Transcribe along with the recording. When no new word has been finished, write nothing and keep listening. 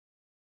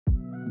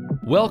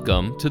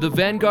Welcome to the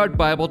Vanguard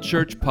Bible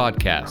Church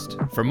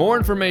podcast. For more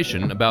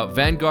information about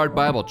Vanguard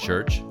Bible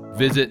Church,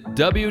 visit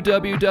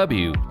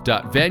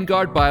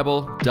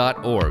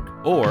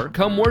www.vanguardbible.org or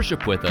come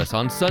worship with us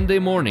on Sunday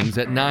mornings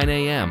at 9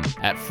 a.m.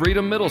 at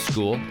Freedom Middle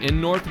School in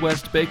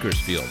Northwest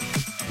Bakersfield.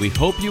 We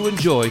hope you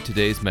enjoy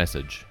today's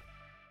message.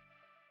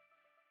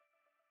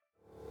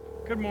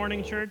 Good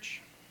morning,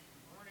 church.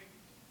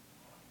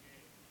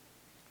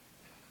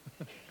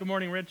 Good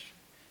morning, Rich.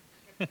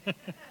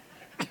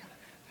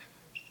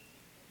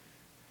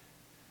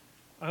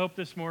 I hope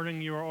this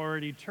morning you are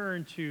already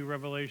turned to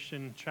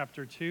Revelation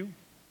chapter 2.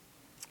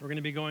 We're going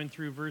to be going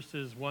through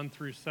verses 1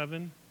 through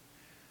 7.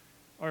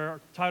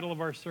 Our title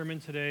of our sermon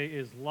today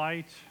is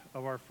Light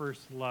of Our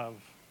First Love.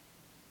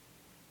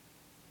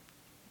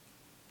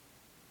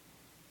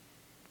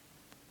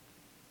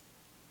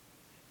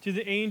 To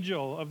the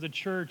angel of the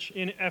church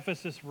in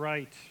Ephesus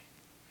write,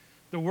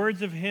 the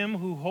words of him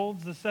who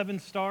holds the 7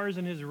 stars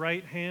in his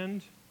right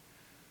hand,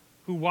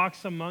 who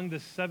walks among the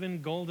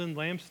 7 golden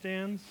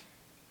lampstands.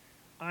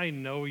 I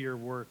know your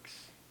works,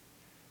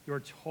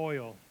 your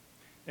toil,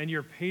 and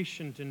your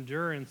patient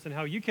endurance, and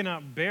how you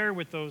cannot bear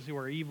with those who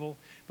are evil,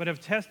 but have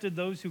tested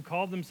those who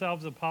call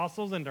themselves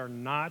apostles and are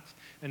not,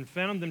 and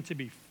found them to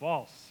be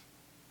false.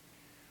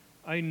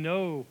 I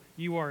know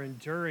you are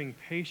enduring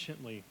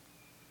patiently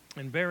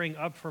and bearing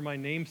up for my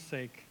name's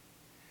sake,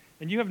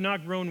 and you have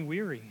not grown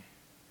weary.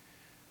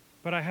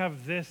 But I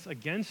have this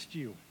against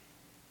you,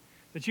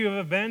 that you have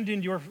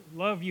abandoned your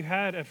love you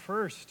had at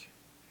first.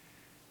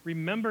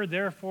 Remember,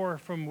 therefore,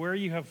 from where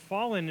you have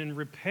fallen, and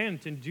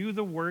repent and do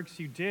the works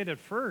you did at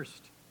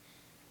first.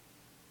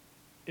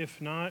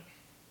 If not,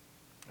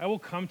 I will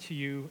come to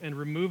you and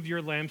remove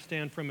your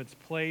lampstand from its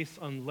place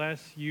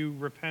unless you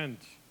repent.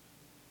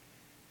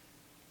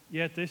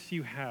 Yet this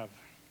you have.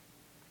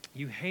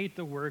 You hate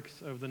the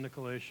works of the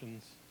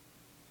Nicolaitans,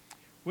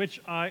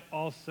 which I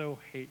also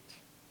hate.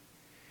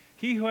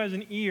 He who has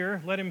an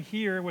ear, let him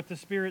hear what the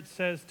Spirit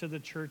says to the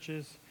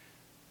churches.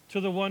 To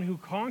the one who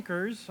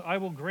conquers, I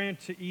will grant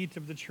to eat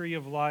of the tree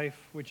of life,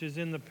 which is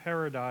in the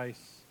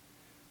paradise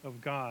of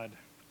God.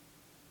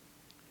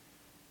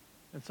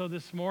 And so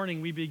this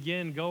morning we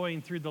begin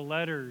going through the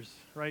letters,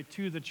 right,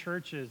 to the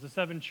churches, the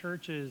 7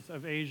 churches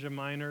of Asia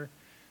Minor,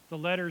 the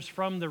letters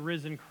from the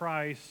risen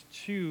Christ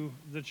to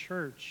the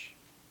church.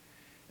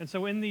 And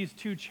so in these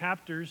 2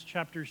 chapters,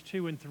 chapters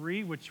 2 and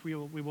 3, which we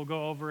will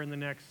go over in the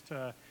next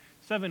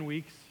 7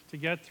 weeks to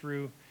get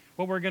through,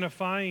 what we're going to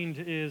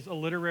find is a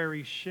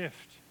literary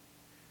shift.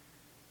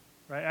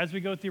 Right? As we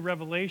go through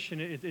Revelation,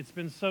 it's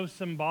been so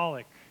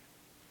symbolic.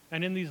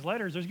 And in these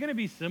letters, there's going to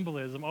be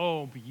symbolism.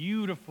 Oh,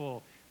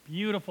 beautiful,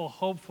 beautiful,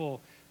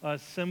 hopeful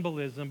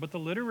symbolism. But the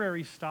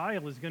literary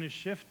style is going to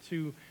shift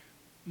to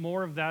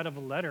more of that of a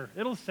letter.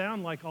 It'll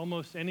sound like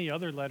almost any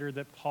other letter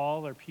that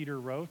Paul or Peter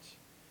wrote.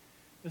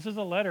 This is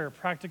a letter, a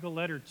practical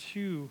letter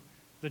to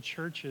the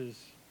churches.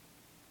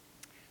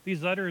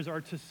 These letters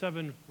are to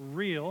 7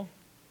 real,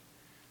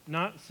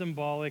 not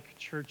symbolic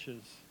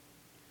churches.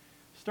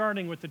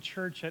 Starting with the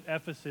church at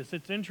Ephesus,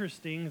 it's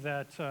interesting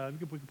that,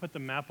 we can put the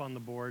map on the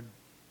board.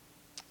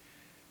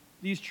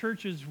 These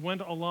churches went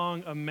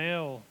along a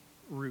mail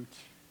route,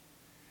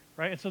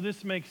 right? And so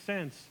this makes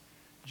sense.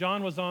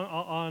 John was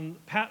on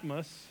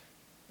Patmos,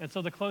 and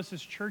so the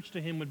closest church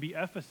to him would be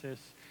Ephesus.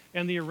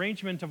 And the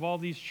arrangement of all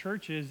these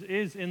churches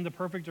is in the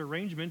perfect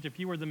arrangement. If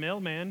you were the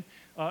mailman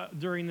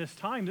during this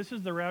time, this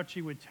is the route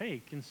you would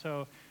take. And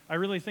so I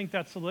really think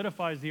that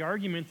solidifies the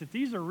argument that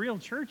these are real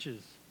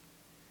churches.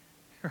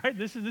 Right?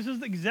 This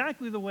is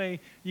exactly the way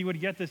you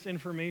would get this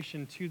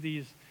information to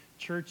these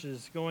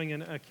churches, going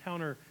in a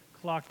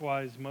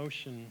counterclockwise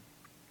motion.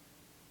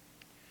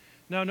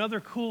 Now, another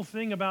cool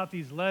thing about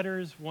these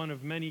letters, one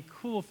of many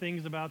cool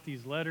things about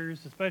these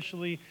letters,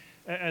 especially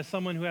as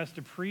someone who has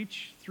to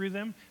preach through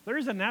them, there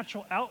is a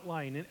natural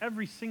outline in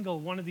every single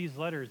one of these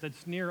letters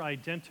that's near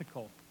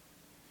identical.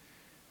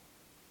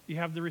 You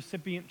have the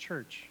recipient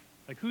church,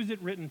 like who's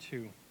it written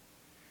to?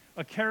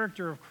 A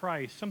character of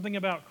Christ, something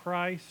about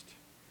Christ,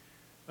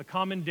 a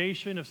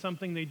commendation of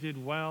something they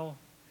did well,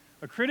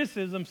 a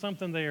criticism,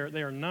 something they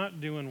are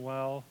not doing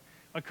well,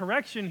 a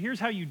correction,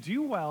 here's how you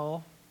do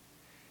well,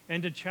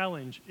 and a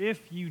challenge.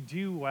 If you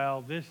do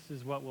well, this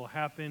is what will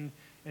happen.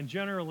 And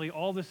generally,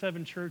 all the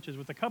 7 churches,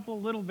 with a couple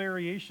of little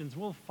variations,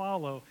 will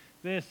follow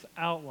this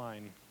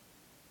outline.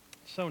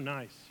 So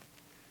nice.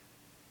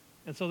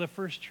 And so the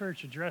first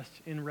church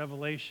addressed in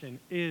Revelation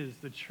is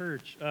the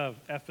church of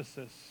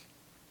Ephesus.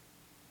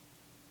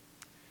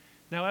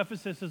 Now,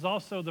 Ephesus is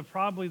also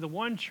probably the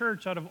one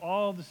church out of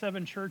all the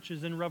 7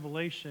 churches in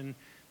Revelation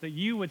that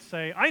you would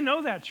say, I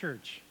know that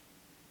church.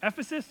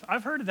 Ephesus,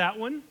 I've heard of that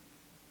one.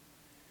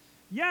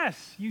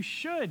 Yes, you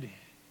should.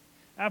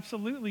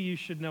 Absolutely, you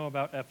should know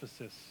about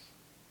Ephesus.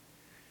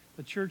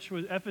 The church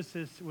with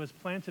Ephesus was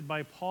planted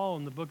by Paul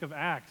in the book of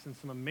Acts, and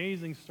some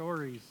amazing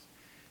stories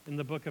in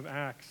the book of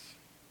Acts.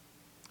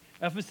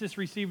 Ephesus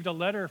received a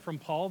letter from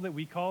Paul that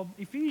we called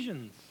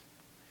Ephesians.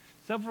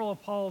 Several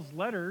of Paul's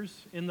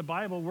letters in the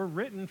Bible were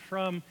written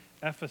from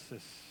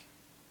Ephesus.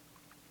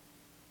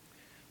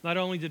 Not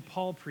only did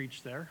Paul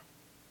preach there,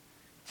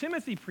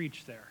 Timothy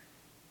preached there.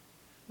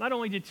 Not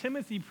only did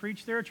Timothy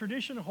preach there,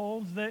 tradition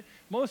holds that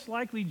most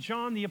likely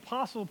John the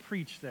Apostle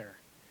preached there,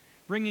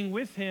 bringing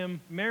with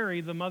him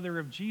Mary, the mother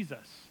of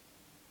Jesus.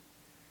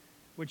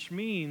 Which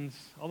means,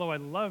 although I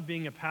love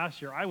being a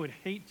pastor, I would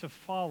hate to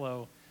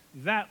follow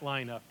that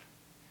lineup.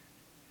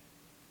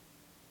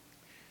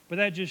 But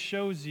that just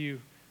shows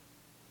you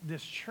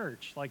this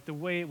church, like the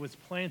way it was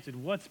planted,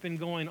 what's been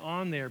going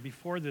on there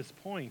before this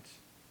point.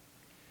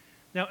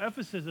 Now,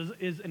 Ephesus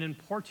is an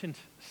important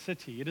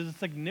city. It is a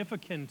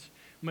significant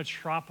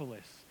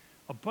metropolis.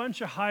 A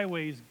bunch of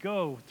highways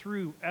go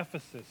through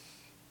Ephesus.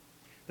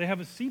 They have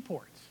a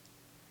seaport,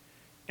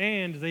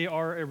 and they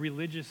are a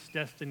religious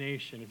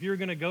destination. If you're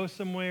going to go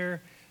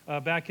somewhere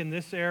back in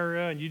this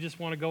era and you just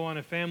want to go on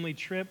a family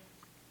trip,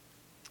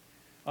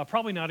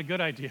 probably not a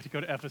good idea to go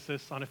to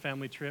Ephesus on a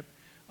family trip,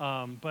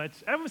 but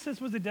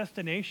Ephesus was a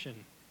destination.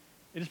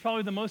 It is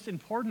probably the most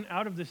important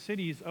out of the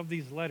cities of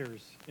these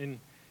letters, and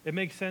it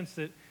makes sense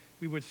that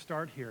we would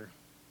start here.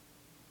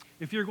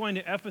 If you're going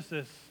to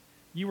Ephesus,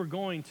 you were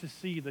going to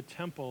see the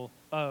temple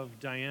of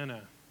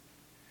Diana.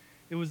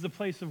 It was the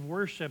place of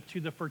worship to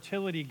the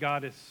fertility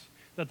goddess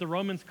that the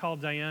Romans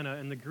called Diana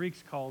and the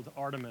Greeks called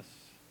Artemis.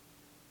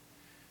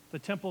 The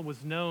temple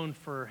was known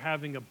for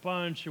having a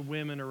bunch of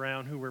women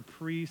around who were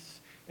priests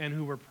and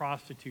who were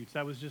prostitutes.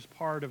 That was just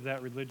part of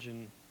that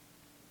religion.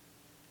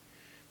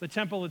 The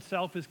temple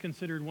itself is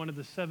considered one of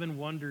the 7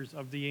 wonders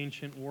of the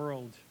ancient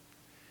world.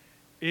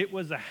 It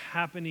was a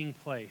happening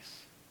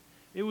place.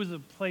 It was a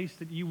place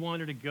that you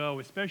wanted to go,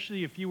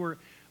 especially if you were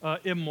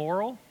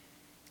immoral.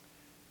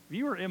 If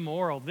you were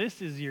immoral,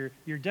 this is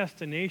your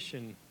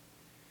destination.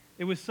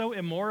 It was so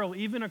immoral,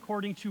 even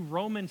according to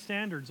Roman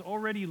standards,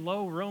 already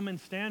low Roman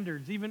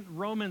standards. Even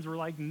Romans were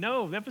like,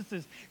 no,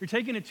 Ephesus, you're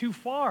taking it too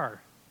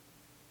far.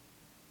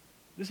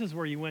 This is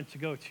where you went to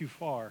go too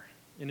far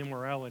in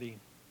immorality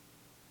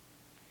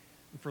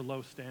and for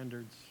low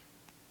standards.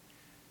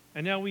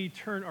 And now we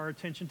turn our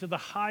attention to the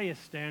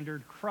highest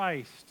standard,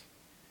 Christ,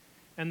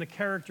 and the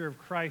character of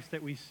Christ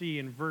that we see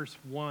in verse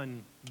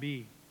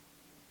 1b.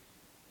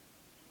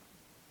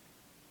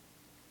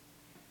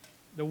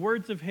 The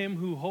words of him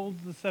who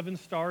holds the 7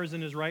 stars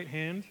in his right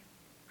hand,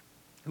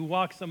 who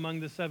walks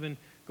among the 7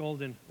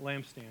 golden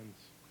lampstands.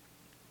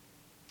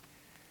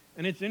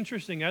 And it's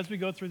interesting, as we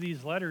go through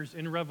these letters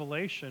in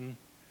Revelation,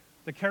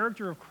 the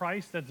character of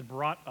Christ that's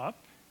brought up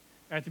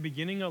at the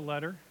beginning of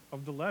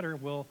the letter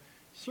will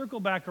circle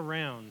back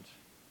around.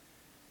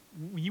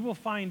 You will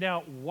find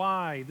out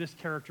why this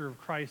character of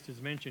Christ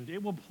is mentioned.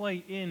 It will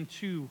play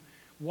into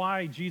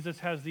why Jesus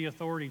has the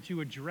authority to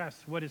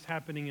address what is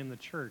happening in the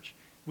church.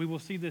 We will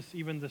see this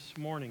even this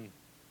morning.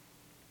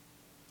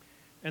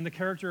 And the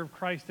character of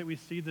Christ that we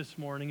see this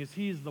morning is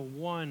he is the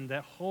one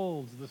that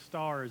holds the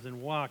stars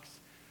and walks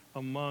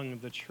among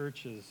the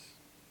churches.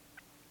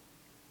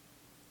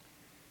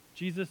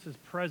 Jesus is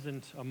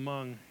present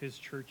among his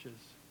churches.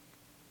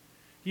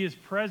 He is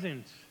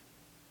present,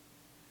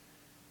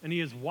 and he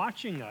is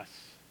watching us,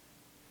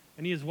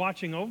 and he is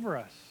watching over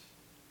us.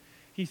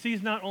 He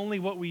sees not only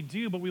what we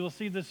do, but we will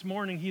see this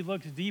morning he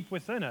looks deep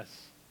within us.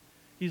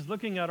 He's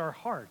looking at our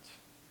heart.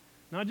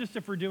 Not just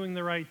if we're doing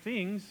the right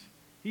things,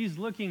 he's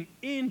looking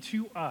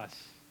into us.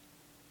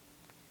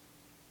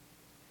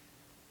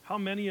 How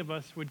many of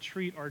us would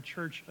treat our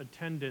church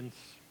attendance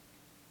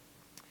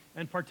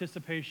and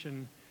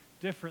participation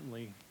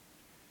differently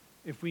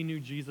if we knew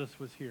Jesus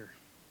was here?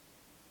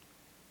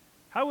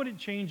 How would it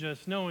change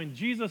us knowing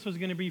Jesus was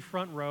going to be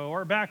front row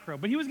or back row,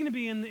 but he was going to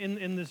be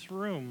in this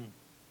room?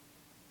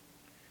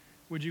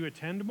 Would you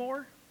attend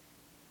more?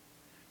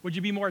 Would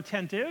you be more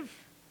attentive?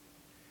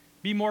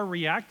 Be more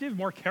reactive,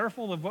 more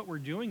careful of what we're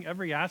doing,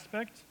 every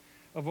aspect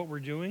of what we're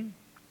doing?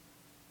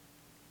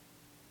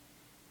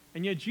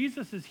 And yet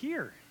Jesus is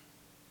here.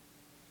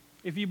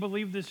 If you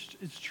believe this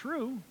is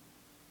true,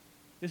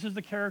 this is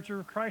the character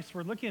of Christ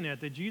we're looking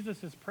at, that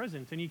Jesus is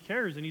present and he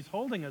cares and he's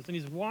holding us and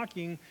he's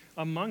walking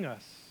among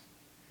us.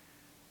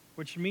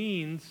 Which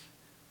means,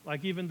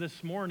 like even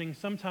this morning,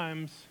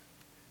 sometimes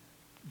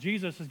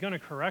Jesus is going to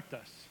correct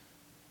us.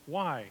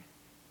 Why?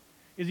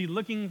 Is he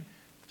looking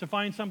to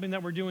find something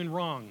that we're doing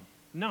wrong?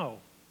 No.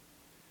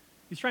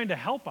 He's trying to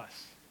help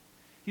us.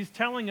 He's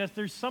telling us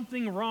there's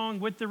something wrong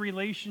with the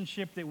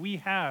relationship that we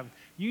have.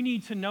 You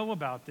need to know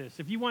about this.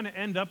 If you want to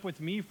end up with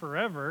me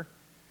forever,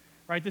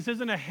 right? This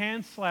isn't a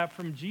hand slap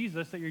from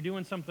Jesus that you're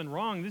doing something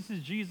wrong. This is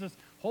Jesus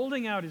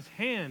holding out his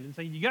hand and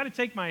saying, you got to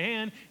take my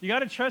hand. You got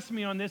to trust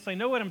me on this. I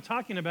know what I'm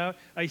talking about.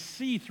 I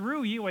see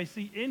through you. I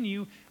see in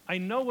you. I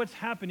know what's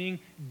happening.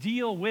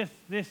 Deal with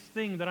this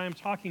thing that I'm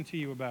talking to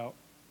you about.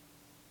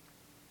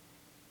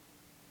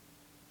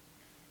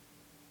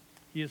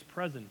 He is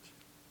present.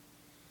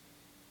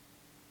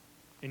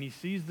 And he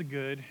sees the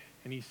good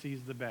and he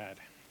sees the bad.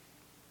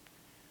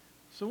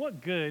 So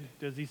what good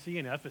does he see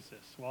in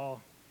Ephesus?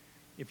 Well,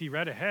 if you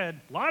read ahead,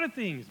 a lot of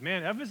things.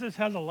 Man, Ephesus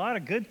has a lot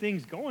of good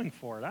things going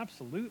for it,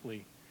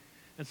 absolutely.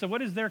 And so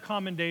what is their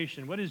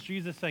commendation? What is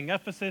Jesus saying?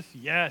 Ephesus,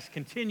 yes,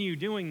 continue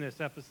doing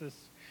this, Ephesus.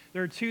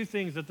 There are two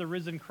things that the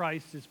risen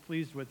Christ is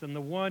pleased with, and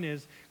the one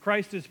is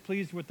Christ is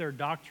pleased with their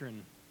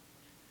doctrine,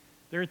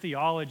 their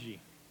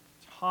theology,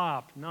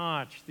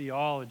 top-notch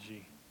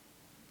theology.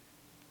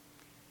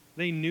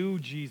 They knew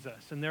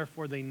Jesus, and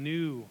therefore they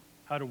knew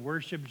how to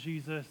worship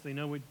Jesus. They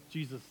know what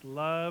Jesus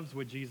loves,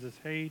 what Jesus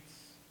hates.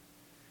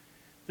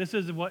 This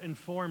is what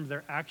informed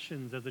their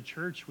actions as a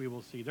church, we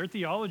will see. Their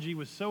theology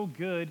was so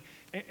good,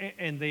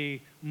 and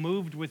they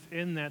moved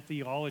within that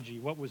theology,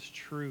 what was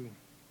true.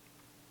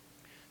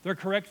 Their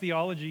correct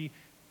theology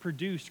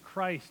produced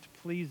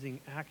Christ-pleasing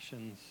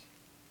actions.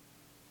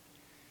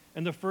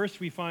 And the first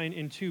we find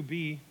in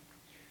 2b,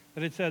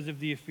 that it says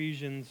of the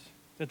Ephesians,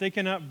 that they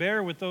cannot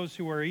bear with those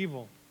who are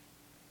evil.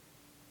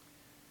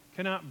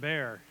 Cannot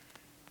bear.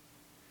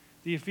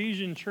 The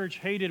Ephesian church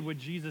hated what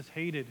Jesus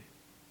hated.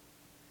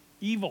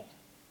 Evil.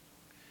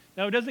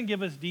 Now, it doesn't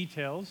give us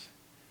details,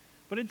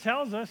 but it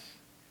tells us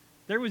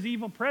there was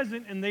evil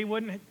present and they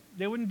wouldn't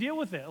deal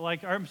with it.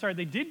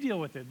 They did deal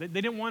with it. They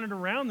didn't want it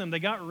around them. They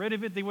got rid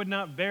of it. They would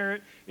not bear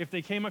it. If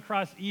they came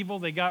across evil,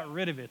 they got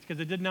rid of it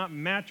because it did not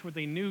match what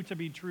they knew to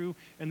be true,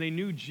 and they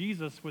knew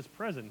Jesus was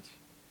present.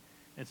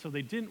 And so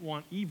they didn't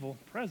want evil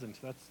present.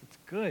 That's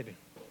good.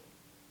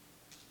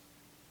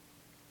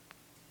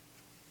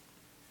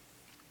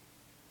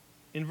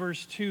 In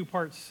verse 2,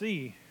 part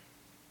C,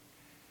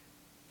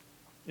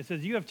 it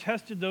says, "You have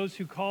tested those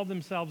who call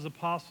themselves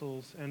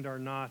apostles and are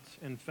not,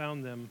 and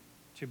found them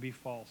to be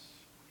false."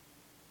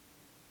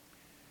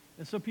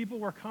 And so people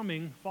were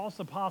coming, false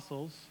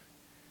apostles,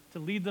 to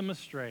lead them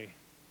astray.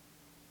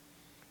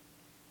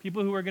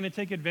 People who were going to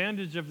take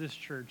advantage of this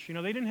church. You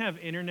know, they didn't have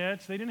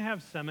internets, they didn't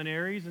have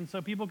seminaries, and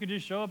so people could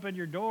just show up at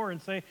your door and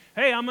say,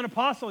 "Hey, I'm an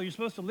apostle, you're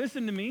supposed to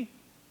listen to me.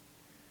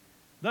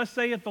 Thus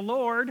saith the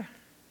Lord."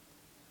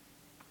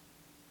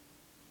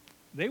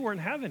 They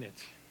weren't having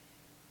it.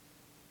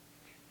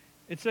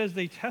 It says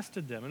they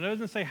tested them. And it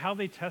doesn't say how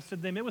they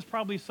tested them. It was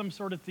probably some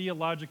sort of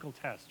theological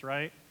test,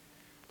 right?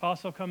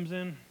 Apostle comes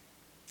in.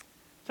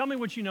 Tell me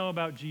what you know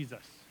about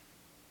Jesus.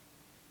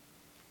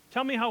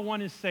 Tell me how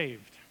one is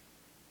saved.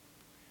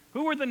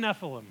 Who were the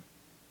Nephilim?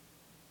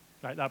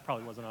 Right, that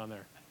probably wasn't on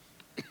there.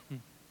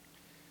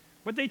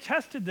 But they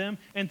tested them,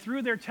 and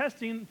through their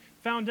testing,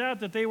 found out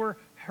that they were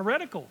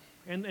heretical,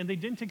 and they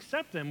didn't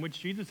accept them, which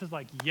Jesus is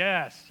like,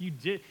 yes, you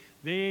did.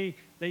 They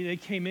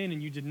came in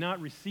and you did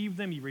not receive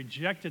them, you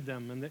rejected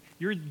them. And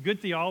your good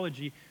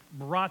theology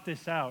brought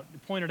this out.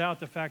 It pointed out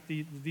the fact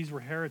that these were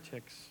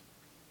heretics.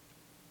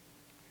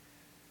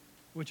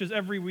 Which is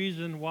every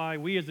reason why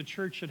we as a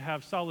church should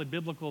have solid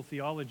biblical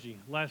theology,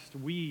 lest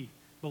we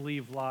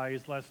believe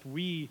lies, lest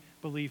we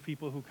believe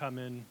people who come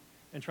in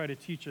and try to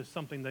teach us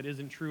something that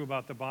isn't true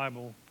about the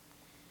Bible,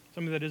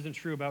 something that isn't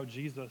true about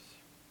Jesus.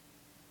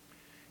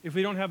 If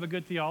we don't have a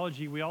good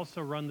theology, we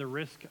also run the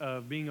risk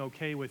of being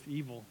okay with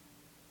evil.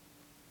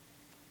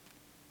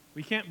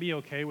 We can't be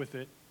okay with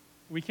it.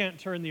 We can't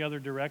turn the other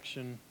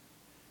direction.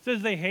 It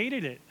says they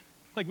hated it.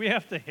 Like, we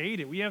have to hate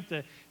it. We have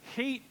to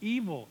hate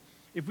evil.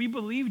 If we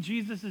believe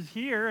Jesus is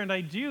here, and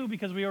I do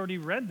because we already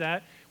read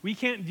that, we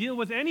can't deal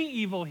with any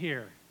evil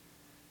here.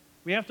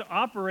 We have to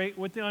operate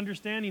with the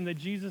understanding that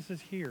Jesus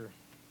is here.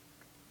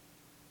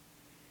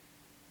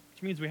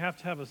 Which means we have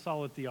to have a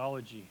solid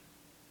theology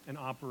and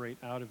operate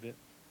out of it.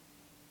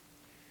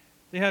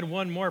 They had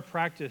one more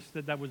practice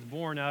that was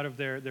born out of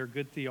their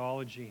good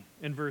theology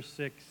in verse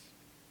 6.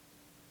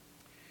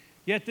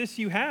 "Yet this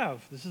you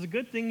have," this is a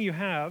good thing you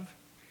have,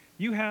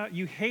 you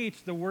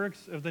hate the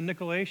works of the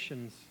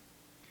Nicolaitans,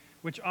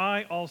 which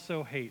I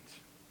also hate.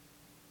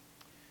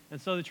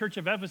 And so the church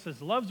of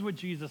Ephesus loves what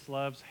Jesus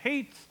loves,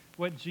 hates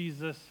what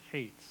Jesus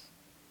hates,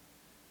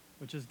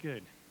 which is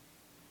good.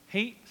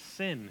 Hate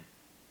sin.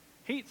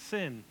 Hate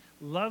sin.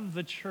 Love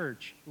the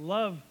church.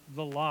 Love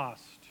the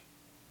lost.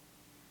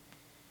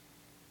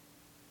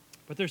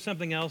 But there's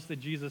something else that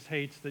Jesus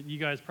hates that you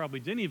guys probably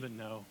didn't even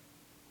know.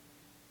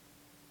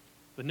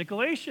 The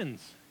Nicolaitans.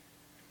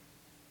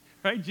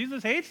 Right?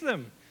 Jesus hates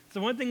them. It's the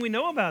one thing we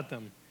know about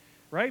them.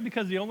 Right?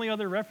 Because the only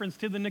other reference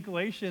to the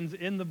Nicolaitans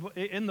in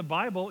the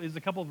Bible is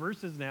a couple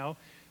verses now,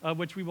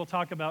 which we will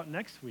talk about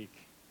next week.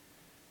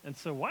 And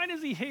so why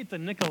does he hate the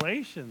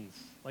Nicolaitans?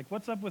 Like,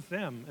 what's up with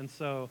them? And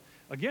so,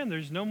 again,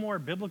 there's no more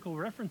biblical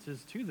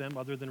references to them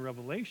other than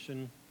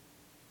Revelation.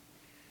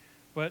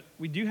 But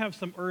we do have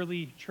some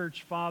early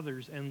church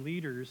fathers and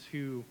leaders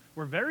who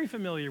were very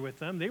familiar with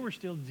them. They were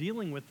still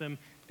dealing with them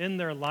in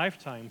their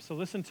lifetime. So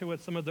listen to what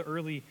some of the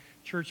early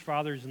church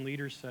fathers and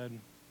leaders said.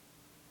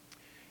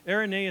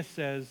 Irenaeus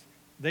says,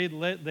 they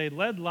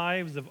led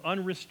lives of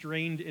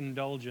unrestrained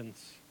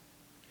indulgence.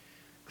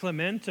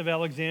 Clement of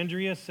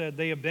Alexandria said,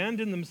 they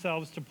abandoned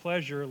themselves to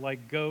pleasure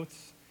like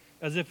goats,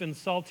 as if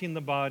insulting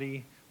the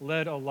body,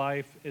 led a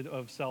life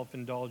of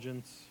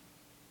self-indulgence.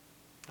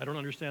 I don't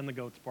understand the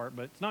goats part,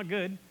 but it's not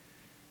good.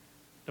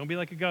 Don't be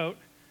like a goat.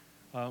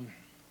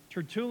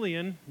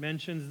 Tertullian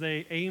mentions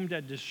they aimed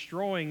at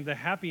destroying the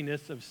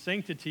happiness of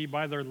sanctity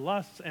by their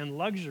lusts and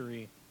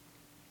luxury.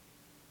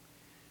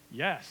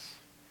 Yes,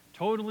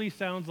 totally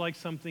sounds like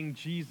something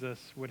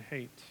Jesus would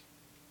hate.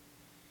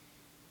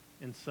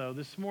 And so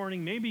this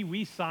morning, maybe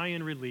we sigh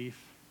in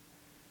relief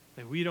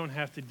that we don't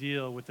have to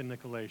deal with the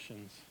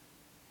Nicolaitans.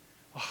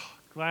 Oh,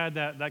 glad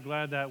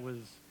that was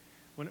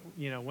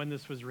when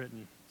this was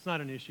written. It's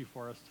not an issue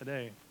for us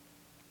today.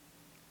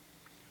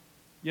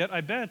 Yet I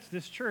bet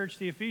this church,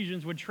 the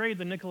Ephesians, would trade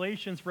the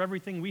Nicolaitans for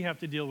everything we have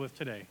to deal with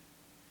today.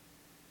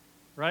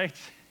 Right?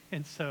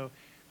 And so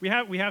we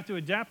have to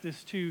adapt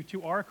this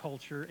to our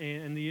culture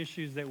and the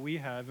issues that we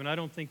have. And I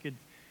don't think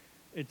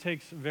it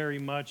takes very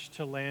much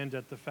to land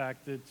at the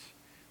fact that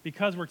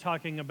because we're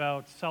talking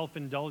about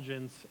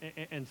self-indulgence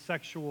and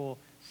sexual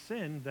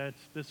sin, that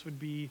this would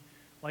be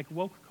like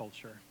woke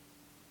culture.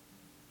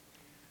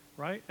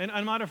 Right? And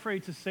I'm not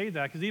afraid to say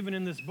that, because even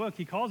in this book,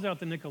 he calls out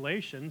the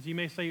Nicolaitans. You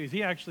may say, is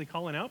he actually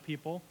calling out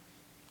people?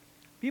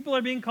 People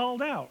are being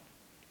called out.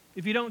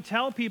 If you don't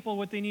tell people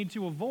what they need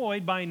to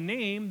avoid by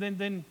name,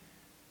 then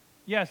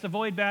yes,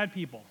 avoid bad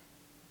people.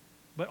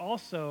 But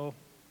also,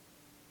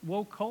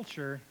 woke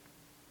culture,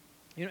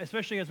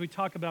 especially as we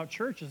talk about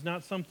church, is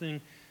not something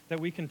that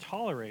we can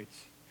tolerate.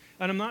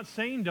 And I'm not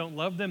saying don't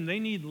love them. They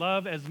need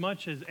love as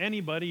much as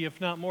anybody,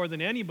 if not more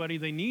than anybody.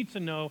 They need to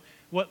know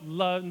what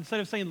love, instead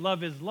of saying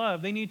love is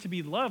love, they need to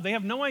be loved. They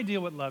have no idea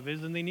what love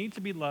is, and they need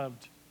to be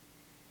loved.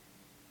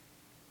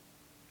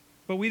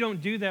 But we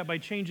don't do that by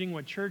changing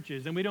what church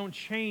is, and we don't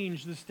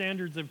change the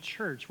standards of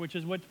church, which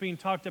is what's being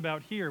talked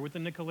about here with the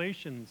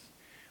Nicolaitans.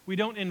 We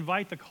don't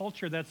invite the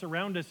culture that's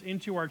around us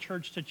into our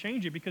church to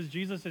change it, because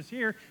Jesus is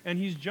here and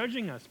he's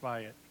judging us by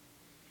it.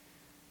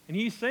 And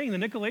he's saying the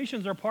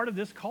Nicolaitans are part of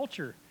this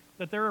culture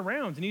that they're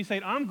around. And he's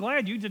saying, I'm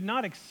glad you did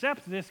not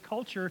accept this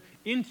culture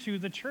into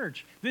the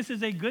church. This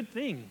is a good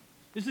thing.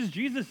 This is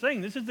Jesus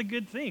saying this is a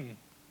good thing.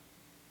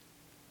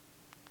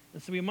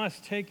 And so we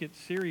must take it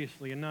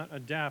seriously and not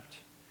adapt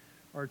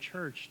our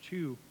church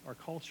to our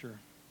culture.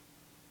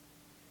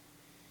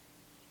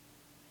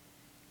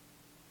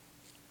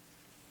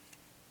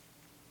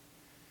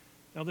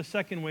 Now, the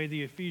second way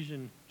the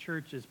Ephesian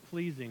church is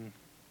pleasing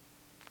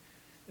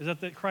is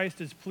that Christ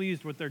is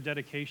pleased with their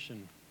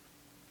dedication,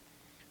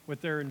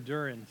 with their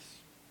endurance.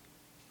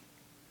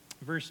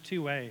 Verse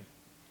 2a,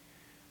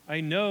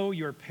 I know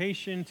your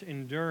patient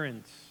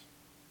endurance.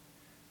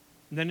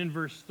 And then in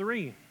verse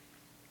 3,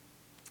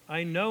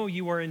 I know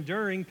you are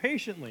enduring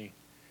patiently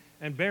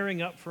and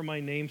bearing up for my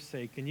name's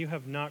sake, and you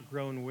have not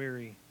grown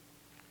weary.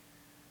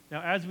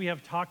 Now, as we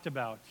have talked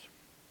about,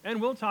 and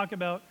we'll talk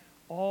about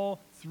all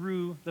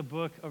through the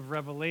book of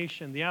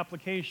Revelation, the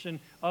application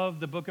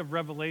of the book of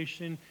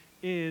Revelation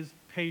is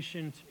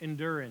patient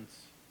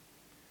endurance.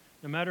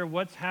 No matter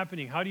what's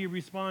happening, how do you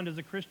respond as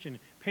a Christian?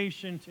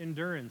 Patient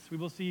endurance. We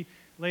will see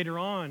later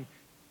on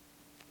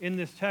in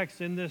this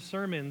text, in this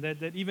sermon,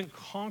 that even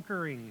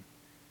conquering,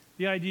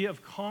 the idea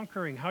of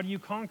conquering, how do you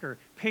conquer?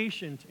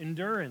 Patient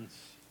endurance.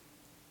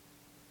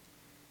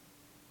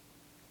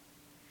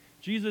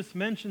 Jesus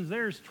mentions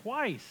theirs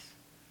twice.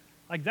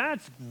 Like,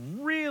 that's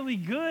really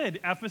good,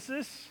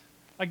 Ephesus.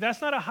 Like,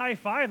 that's not a high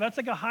five, that's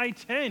like a high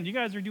 10. You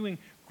guys are doing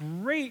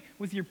great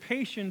with your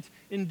patient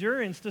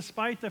endurance,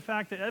 despite the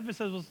fact that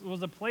Ephesus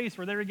was a place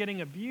where they were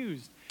getting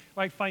abused,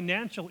 like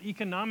financial,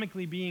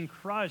 economically being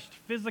crushed,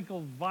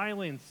 physical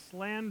violence,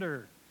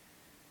 slander.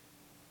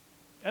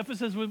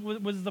 Ephesus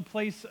was the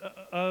place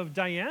of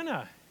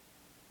Diana,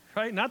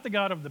 right? Not the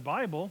God of the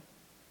Bible.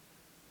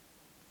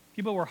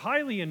 People were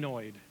highly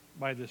annoyed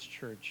by this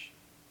church.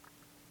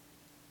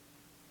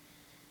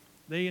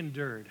 They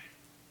endured,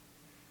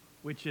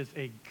 which is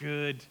a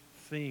good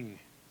thing.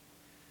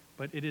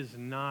 But it is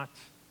not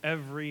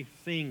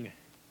everything.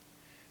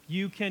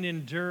 You can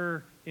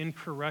endure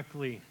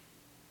incorrectly.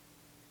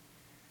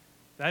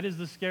 That is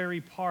the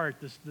scary part,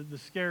 the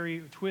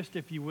scary twist,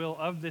 if you will,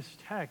 of this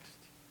text,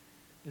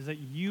 is that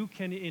you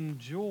can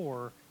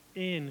endure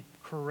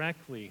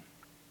incorrectly.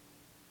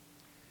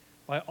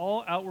 By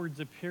all outward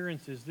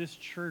appearances, this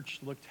church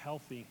looked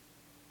healthy.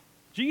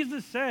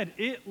 Jesus said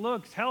it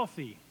looks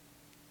healthy.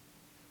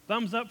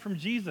 Thumbs up from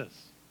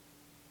Jesus.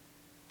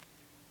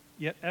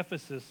 Yet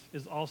Ephesus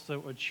is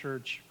also a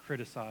church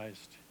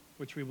criticized,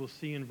 which we will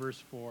see in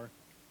verse 4.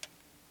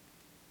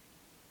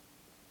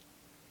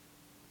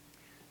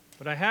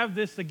 But I have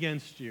this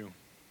against you,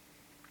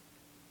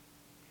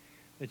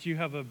 that you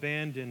have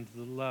abandoned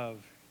the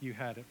love you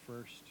had at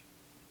first.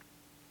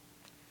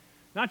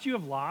 Not you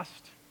have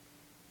lost,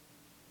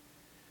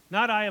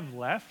 not I have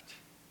left.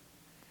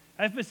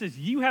 Ephesus,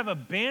 you have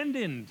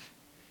abandoned.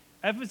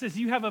 Ephesus,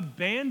 you have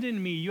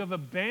abandoned me. You have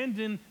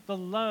abandoned the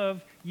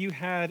love you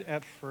had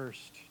at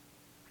first.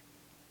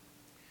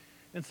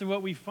 And so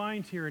what we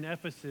find here in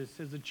Ephesus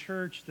is a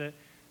church that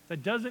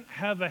doesn't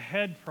have a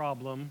head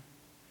problem.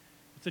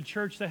 It's a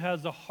church that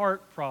has a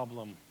heart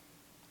problem.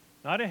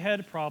 Not a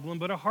head problem,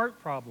 but a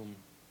heart problem.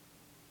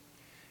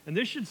 And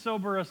this should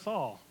sober us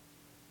all.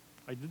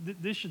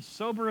 This should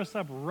sober us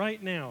up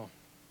right now.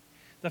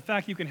 The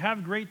fact you can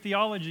have great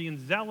theology and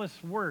zealous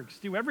works,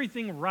 do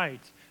everything right,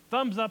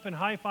 thumbs up and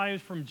high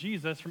fives from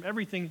Jesus from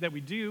everything that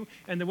we do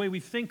and the way we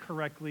think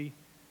correctly,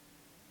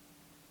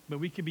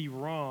 but we could be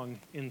wrong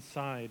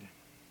inside.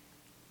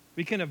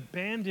 We can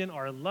abandon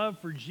our love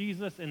for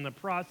Jesus in the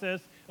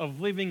process of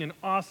living an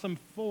awesome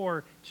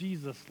for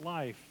Jesus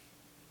life.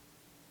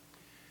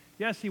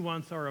 Yes, he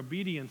wants our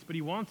obedience, but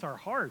he wants our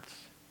hearts.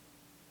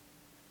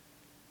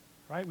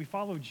 Right? We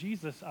follow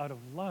Jesus out of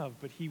love,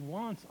 but he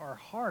wants our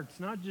hearts,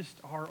 not just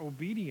our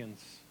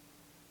obedience.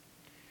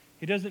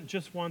 He doesn't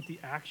just want the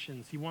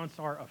actions, he wants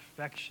our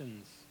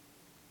affections.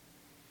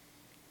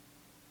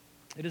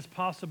 It is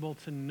possible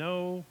to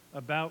know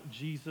about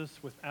Jesus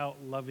without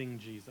loving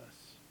Jesus.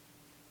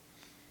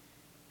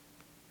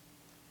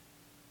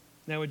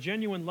 Now, a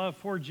genuine love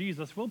for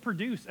Jesus will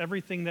produce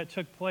everything that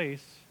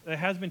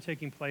has been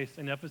taking place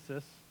in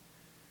Ephesus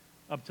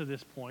up to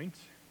this point.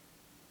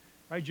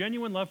 Right?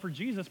 Genuine love for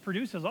Jesus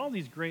produces all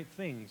these great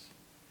things.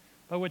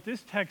 But what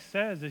this text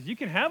says is you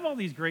can have all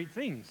these great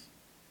things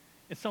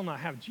and still not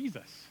have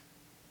Jesus.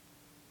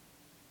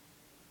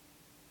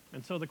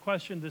 And so the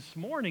question this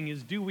morning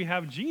is, do we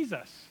have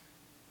Jesus?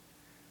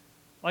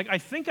 Like, I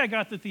think I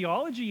got the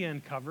theology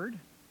end covered.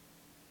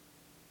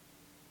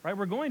 Right?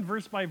 We're going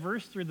verse by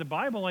verse through the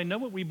Bible. I know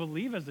what we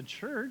believe as a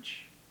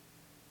church.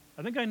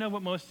 I think I know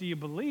what most of you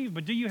believe,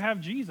 but do you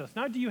have Jesus?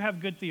 Not do you have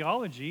good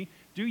theology,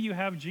 do you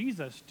have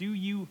Jesus? Do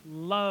you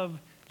love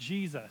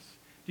Jesus?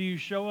 Do you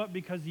show up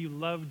because you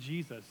love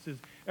Jesus? Is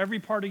every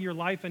part of your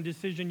life and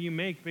decision you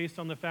make based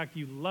on the fact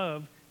you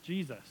love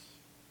Jesus?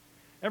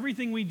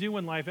 Everything we do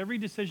in life, every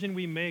decision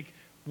we make,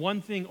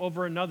 one thing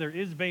over another,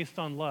 is based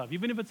on love.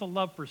 Even if it's a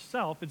love for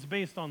self, it's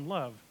based on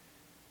love.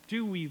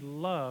 Do we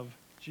love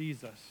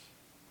Jesus?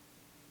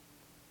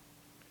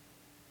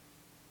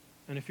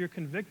 And if you're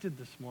convicted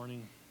this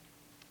morning,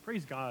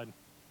 praise God.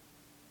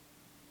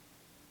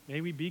 May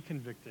we be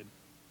convicted.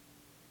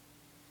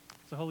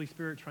 It's the Holy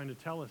Spirit trying to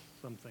tell us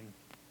something.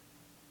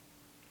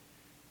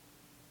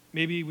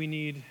 Maybe we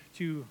need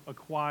to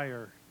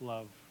acquire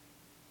love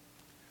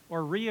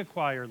or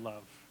reacquire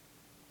love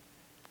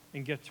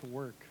and get to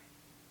work.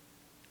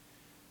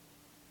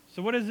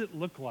 So what does it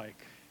look like?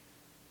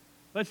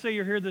 Let's say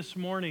you're here this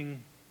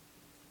morning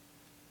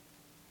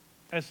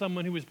as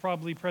someone who was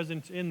probably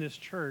present in this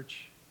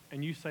church,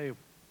 and you say,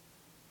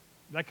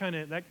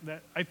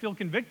 that I feel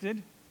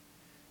convicted.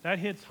 That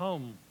hits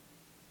home.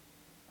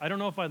 I don't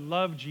know if I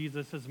love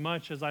Jesus as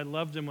much as I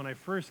loved him when I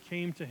first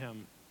came to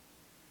him.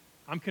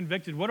 I'm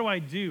convicted. What do I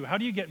do? How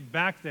do you get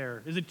back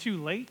there? Is it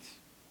too late?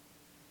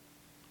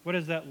 What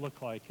does that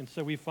look like? And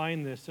so we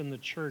find this in the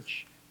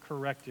church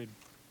corrected.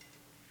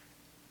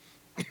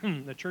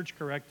 The church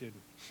corrected.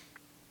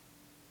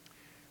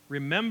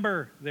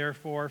 Remember,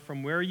 therefore,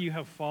 from where you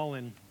have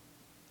fallen.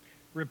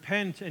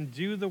 Repent and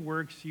do the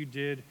works you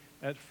did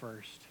at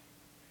first.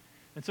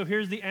 And so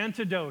here's the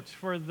antidote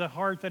for the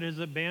heart that has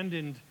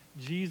abandoned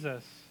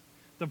Jesus.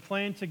 The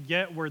plan to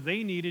get where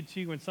they needed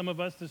to, and some of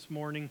us this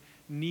morning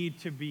need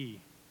to be.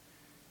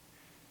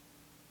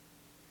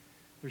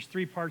 There's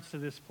 3 parts to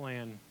this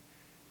plan.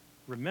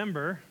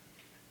 Remember,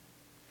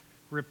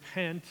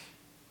 repent,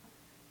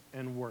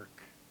 and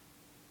work.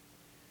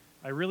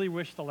 I really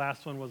wish the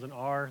last one was an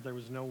R. There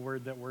was no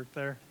word that worked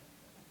there.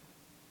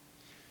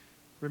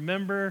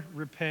 Remember,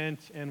 repent,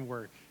 and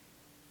work.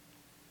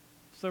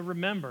 So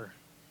remember.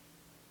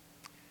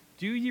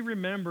 Do you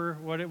remember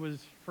what it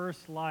was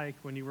first like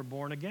when you were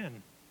born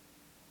again?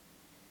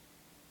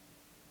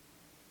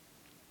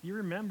 You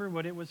remember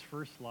what it was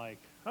first like,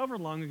 however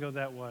long ago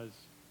that was.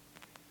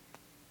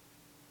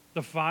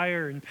 The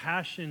fire and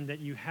passion that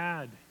you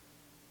had.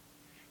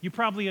 You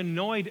probably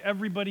annoyed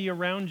everybody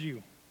around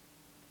you,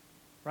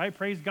 right?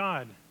 Praise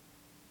God.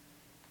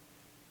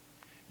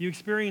 You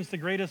experienced the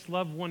greatest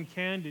love one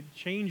can. It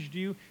changed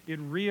you. It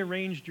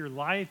rearranged your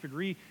life. It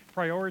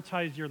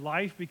reprioritized your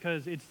life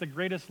because it's the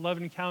greatest love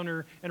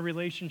encounter and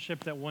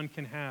relationship that one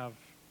can have.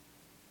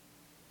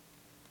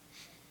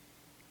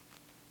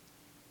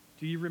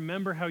 Do you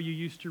remember how you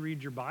used to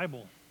read your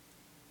Bible?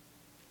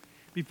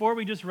 Before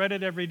we just read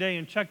it every day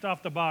and checked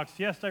off the box,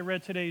 yes, I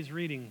read today's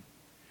reading.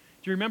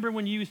 Do you remember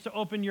when you used to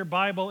open your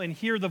Bible and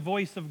hear the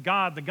voice of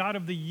God, the God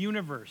of the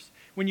universe,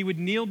 when you would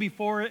kneel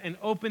before it and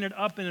open it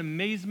up in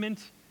amazement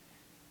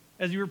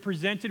as you were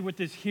presented with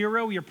this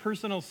hero, your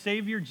personal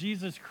Savior,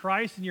 Jesus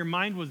Christ, and your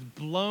mind was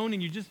blown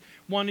and you just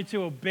wanted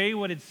to obey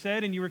what it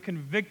said and you were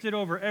convicted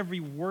over every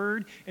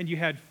word and you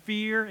had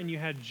fear and you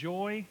had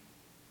joy?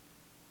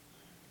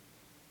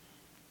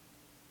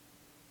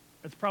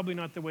 That's probably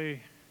not the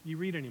way you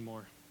read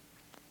anymore.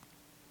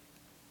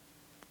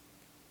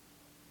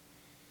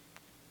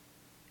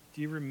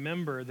 Do you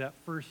remember that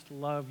first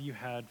love you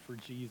had for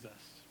Jesus?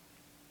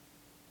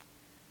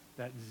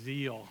 That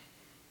zeal,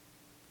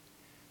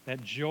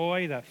 that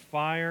joy, that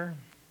fire,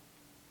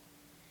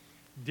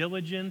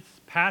 diligence,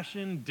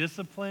 passion,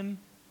 discipline.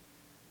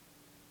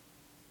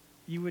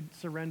 You would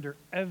surrender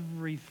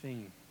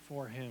everything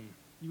for him.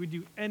 You would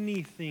do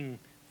anything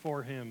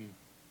for him.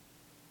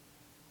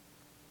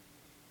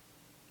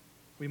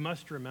 We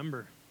must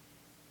remember.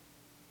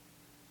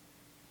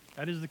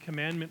 That is the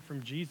commandment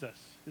from Jesus.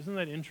 Isn't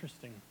that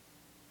interesting?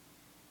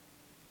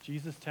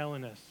 Jesus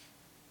telling us,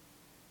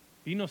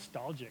 be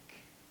nostalgic.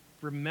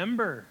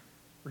 Remember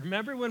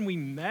when we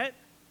met?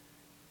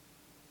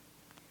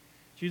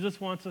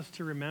 Jesus wants us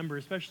to remember,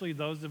 especially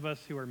those of us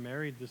who are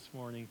married this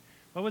morning,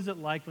 what was it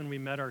like when we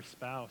met our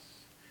spouse?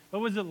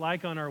 What was it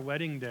like on our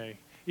wedding day?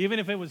 Even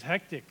if it was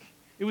hectic,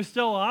 it was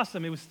still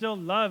awesome. It was still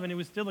love, and it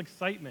was still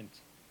excitement,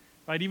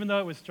 right? Even though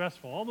it was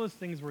stressful, all those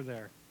things were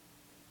there.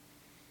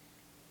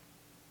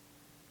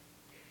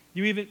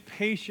 You even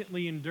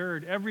patiently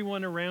endured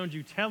everyone around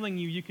you telling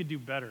you you could do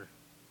better.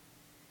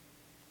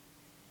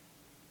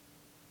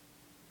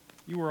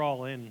 You were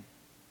all in.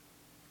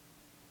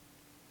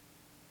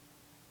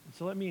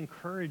 So let me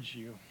encourage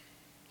you.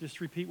 Just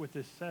repeat what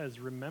this says.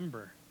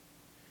 Remember.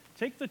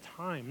 Take the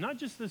time, not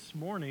just this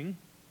morning,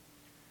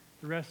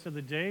 the rest of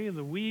the day,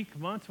 the week,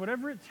 months,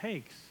 whatever it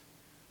takes.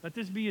 Let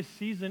this be a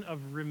season of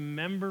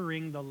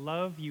remembering the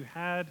love you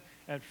had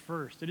at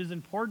first. It is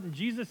important.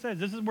 Jesus says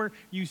this is where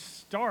you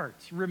start.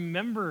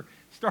 Remember,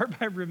 start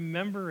by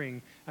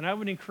remembering. And I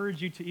would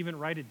encourage you to even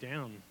write it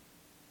down.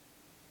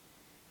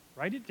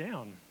 Write it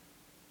down.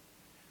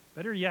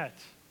 Better yet,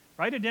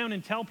 write it down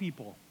and tell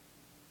people.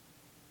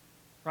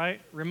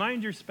 Right?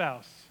 Remind your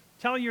spouse.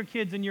 Tell your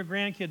kids and your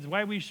grandkids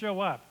why we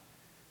show up.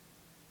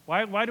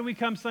 Why do we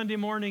come Sunday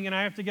morning and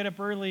I have to get up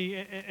early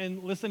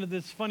and listen to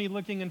this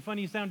funny-looking and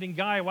funny-sounding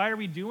guy? Why are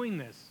we doing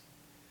this?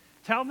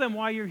 Tell them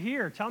why you're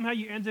here. Tell them how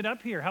you ended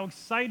up here, how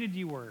excited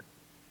you were.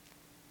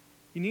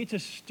 You need to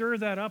stir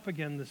that up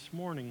again this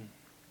morning.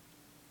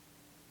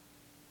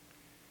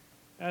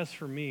 As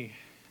for me,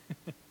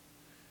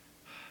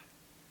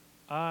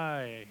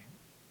 I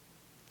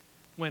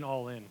went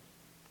all in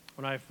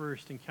when I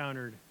first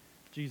encountered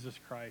Jesus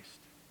Christ.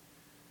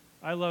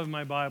 I love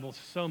my Bible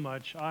so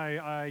much.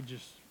 I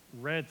just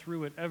read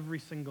through it every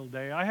single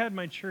day. I had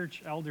my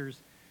church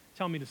elders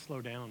tell me to slow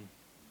down.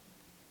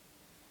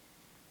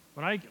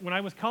 When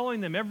I was calling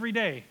them every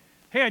day,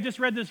 hey, I just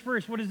read this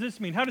verse. What does this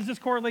mean? How does this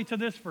correlate to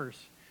this verse?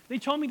 They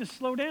told me to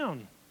slow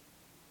down.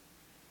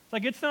 It's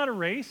like, it's not a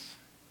race.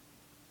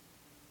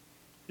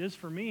 It is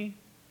for me.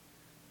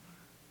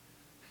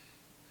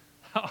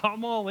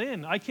 I'm all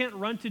in. I can't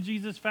run to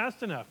Jesus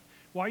fast enough.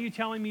 Why are you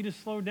telling me to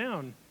slow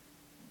down?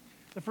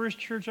 The first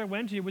church I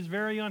went to was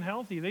very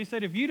unhealthy. They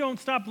said, if you don't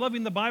stop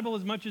loving the Bible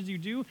as much as you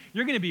do,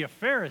 you're going to be a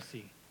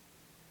Pharisee.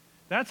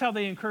 That's how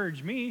they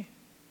encouraged me.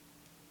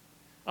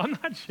 I'm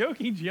not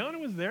joking. Gianna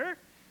was there.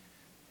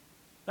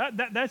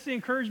 That's the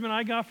encouragement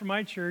I got from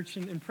my church,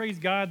 and praise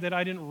God that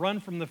I didn't run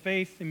from the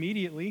faith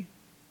immediately.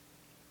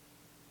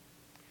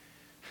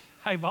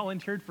 I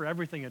volunteered for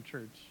everything at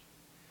church.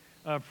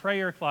 A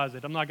prayer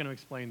closet. I'm not going to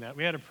explain that.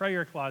 We had a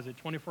prayer closet,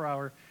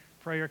 24-hour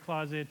prayer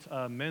closet,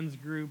 men's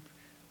group,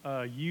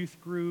 youth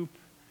group,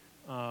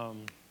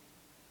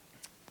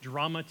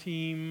 drama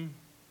team,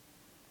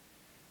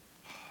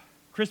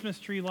 Christmas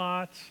tree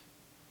lot.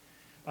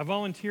 I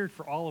volunteered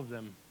for all of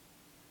them.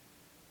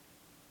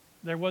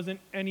 There wasn't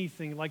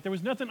anything, there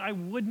was nothing I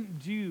wouldn't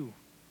do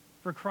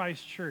for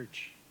Christ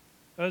Church.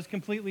 I was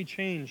completely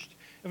changed.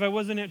 If I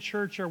wasn't at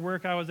church or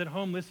work, I was at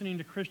home listening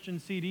to Christian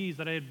CDs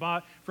that I had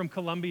bought from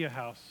Columbia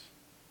House.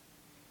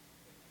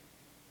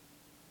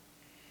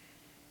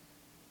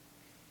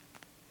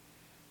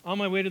 On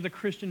my way to the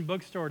Christian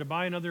bookstore to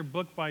buy another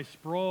book by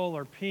Sproul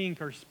or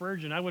Pink or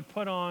Spurgeon, I would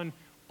put on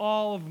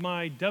all of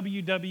my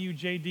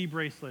WWJD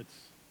bracelets.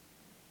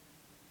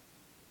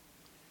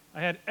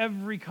 I had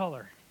every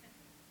color.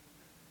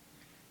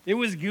 It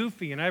was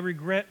goofy, and I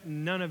regret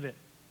none of it.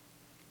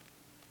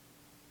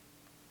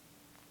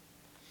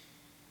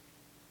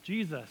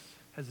 Jesus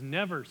has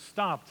never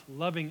stopped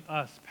loving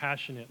us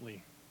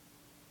passionately.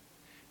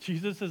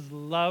 Jesus'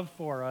 love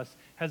for us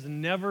has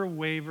never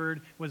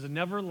wavered, was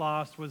never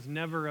lost, was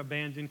never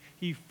abandoned.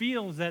 He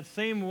feels that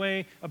same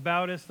way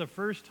about us the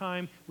first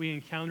time we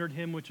encountered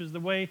him, which is the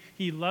way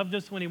he loved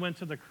us when he went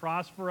to the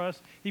cross for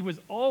us. He was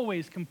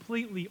always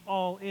completely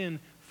all in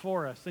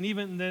for us. And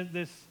even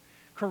this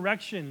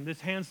correction,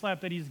 this hand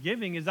slap that he's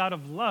giving is out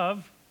of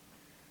love,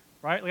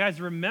 right? Guys,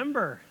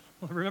 remember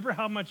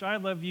how much I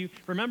love you.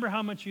 Remember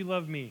how much you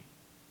love me.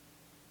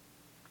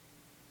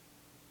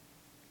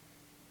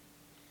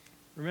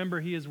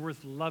 Remember, he is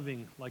worth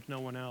loving like no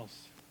one else.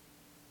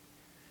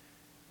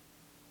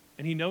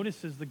 And he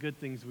notices the good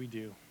things we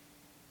do.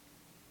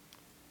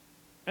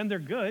 And they're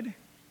good.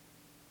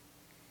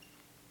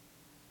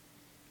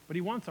 But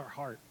he wants our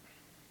heart.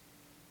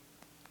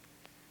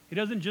 He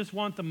doesn't just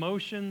want the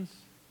motions,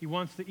 he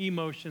wants the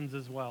emotions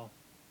as well.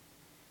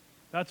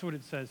 That's what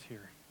it says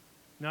here.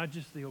 Not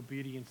just the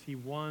obedience. He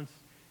wants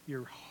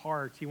your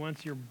heart. He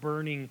wants your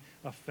burning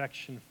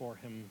affection for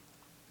him.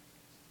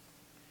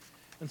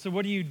 And so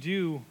what do you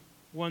do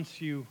once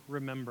you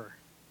remember?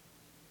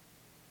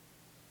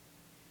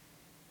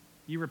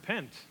 You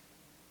repent.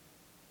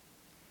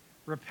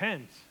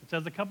 Repent. It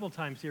says a couple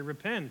times here,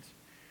 repent.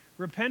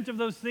 Repent of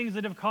those things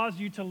that have caused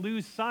you to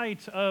lose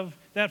sight of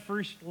that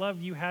first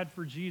love you had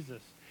for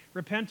Jesus.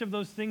 Repent of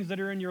those things that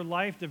are in your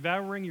life,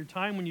 devouring your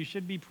time when you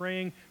should be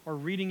praying or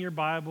reading your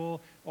Bible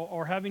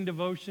or having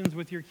devotions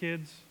with your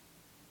kids.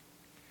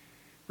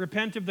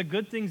 Repent of the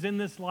good things in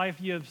this life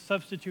you have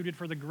substituted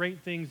for the great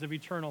things of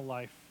eternal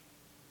life.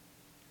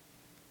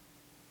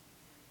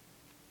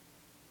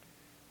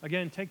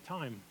 Again, take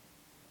time.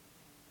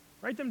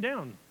 Write them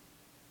down.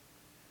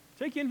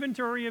 Take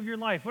inventory of your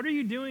life. What are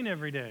you doing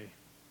every day?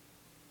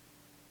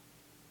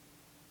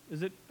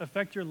 Does it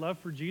affect your love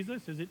for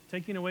Jesus? Is it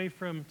taking away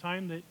from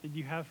time that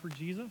you have for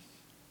Jesus?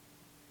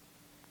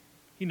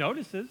 He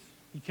notices.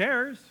 He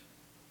cares.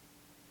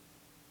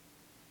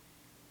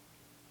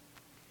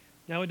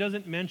 Now, it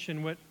doesn't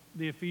mention what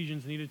the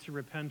Ephesians needed to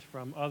repent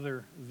from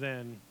other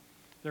than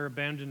their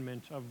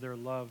abandonment of their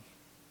love.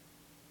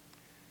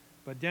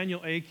 But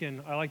Daniel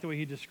Aiken, I like the way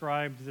he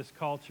described this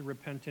call to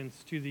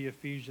repentance to the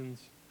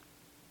Ephesians.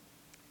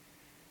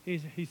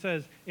 He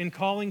says, in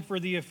calling for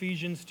the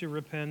Ephesians to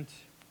repent,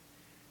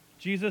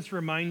 Jesus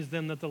reminds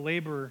them that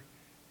labor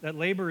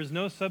is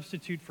no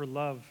substitute for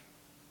love.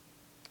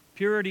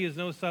 Purity is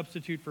no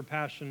substitute for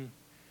passion,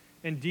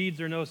 and deeds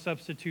are no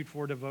substitute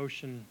for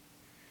devotion.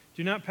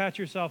 Do not pat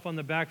yourself on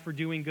the back for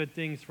doing good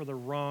things for the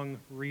wrong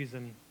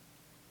reason.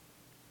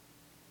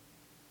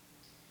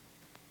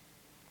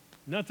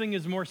 Nothing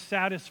is more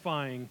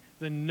satisfying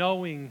than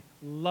knowing,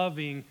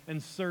 loving,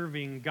 and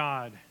serving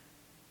God.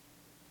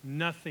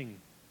 Nothing.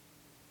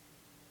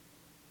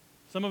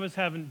 Some of us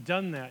haven't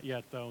done that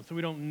yet, though, so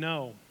we don't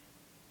know.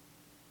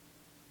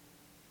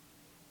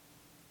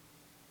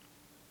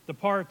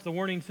 The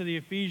warning to the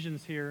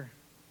Ephesians here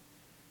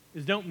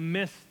is don't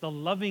miss the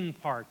loving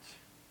part,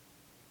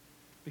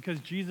 because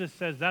Jesus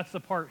says that's the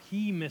part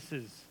he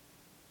misses.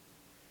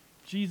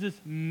 Jesus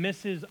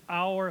misses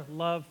our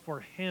love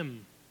for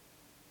him.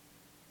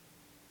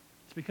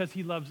 It's because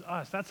he loves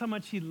us. That's how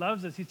much he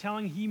loves us. He's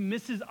telling he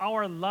misses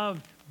our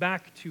love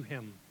back to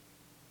him.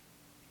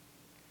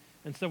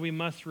 And so we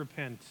must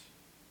repent.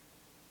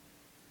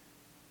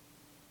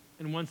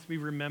 And once we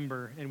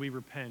remember and we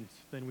repent,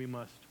 then we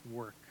must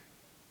work.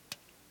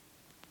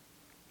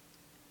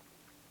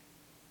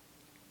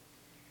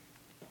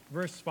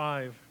 Verse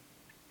 5.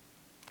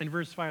 In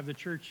verse 5, the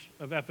church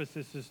of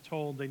Ephesus is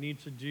told they need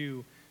to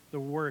do the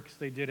works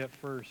they did at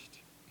first.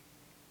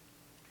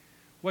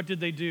 What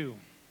did they do?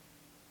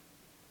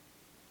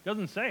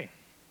 Doesn't say.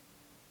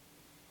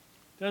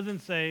 Doesn't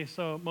say,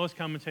 so most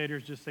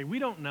commentators just say, we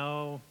don't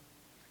know.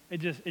 It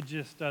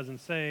just doesn't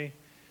say.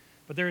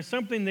 But there is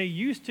something they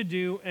used to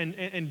do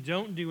and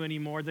don't do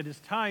anymore that is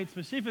tied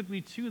specifically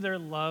to their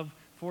love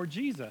for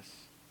Jesus.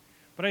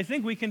 But I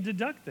think we can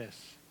deduct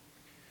this.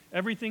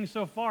 Everything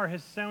so far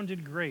has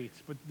sounded great,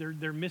 but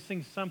they're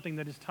missing something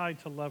that is tied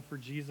to love for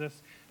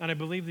Jesus. And I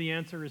believe the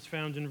answer is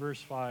found in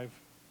verse 5.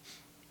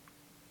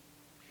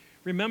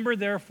 Remember,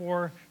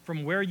 therefore,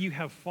 from where you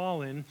have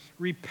fallen,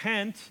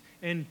 repent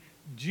and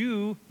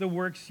do the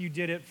works you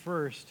did at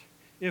first.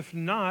 If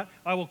not,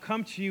 I will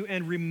come to you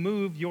and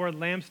remove your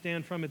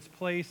lampstand from its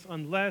place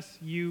unless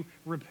you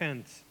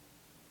repent.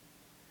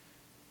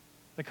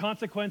 The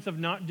consequence of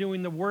not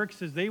doing the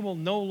works is they will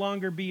no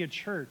longer be a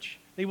church.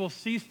 They will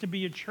cease to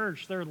be a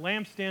church. Their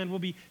lampstand will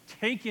be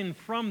taken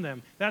from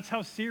them. That's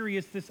how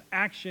serious this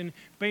action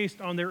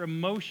based on their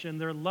emotion,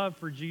 their love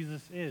for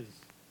Jesus is.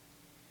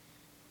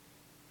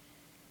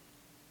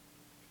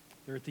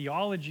 Their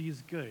theology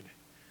is good.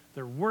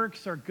 Their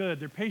works are good.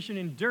 Their patient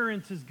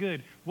endurance is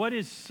good. What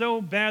is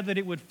so bad that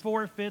it would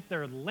forfeit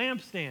their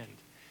lampstand?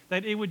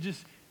 That it would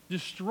just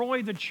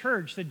destroy the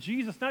church? That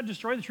Jesus, not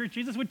destroy the church,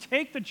 Jesus would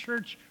take the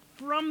church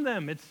from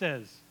them, it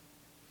says.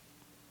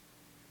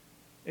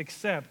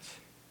 Except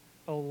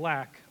a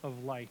lack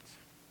of light.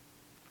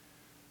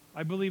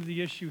 I believe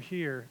the issue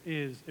here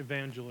is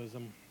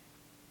evangelism.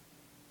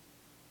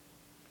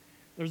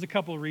 There's a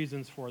couple of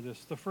reasons for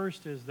this. The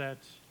first is that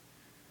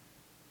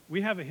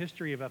we have a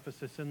history of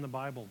Ephesus in the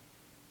Bible.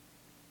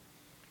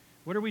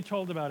 What are we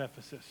told about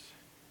Ephesus?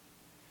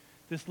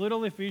 This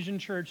little Ephesian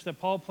church that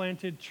Paul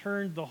planted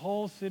turned the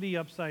whole city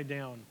upside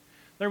down.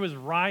 There was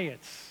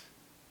riots,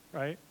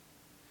 right?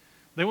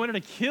 They wanted to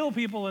kill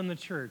people in the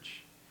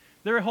church.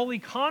 Their whole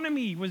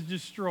economy was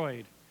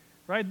destroyed,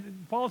 right?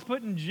 Paul's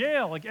put in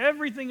jail. Like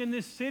everything in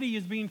this city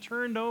is being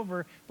turned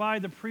over by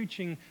the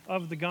preaching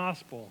of the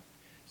gospel.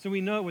 So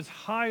we know it was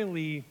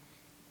highly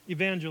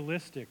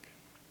evangelistic.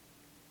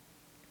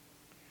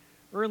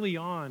 Early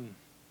on,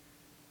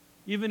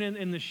 even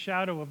in the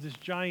shadow of this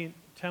giant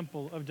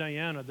temple of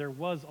Diana, there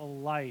was a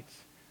light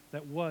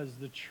that was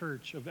the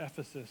church of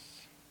Ephesus.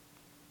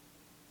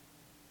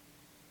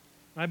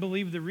 I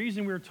believe the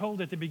reason we were told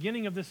at the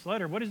beginning of this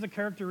letter, what is the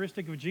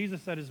characteristic of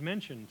Jesus that is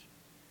mentioned?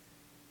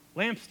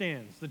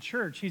 Lampstands, the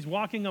church. He's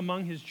walking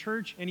among his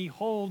church and he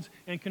holds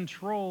and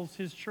controls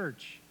his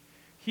church.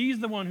 He's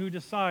the one who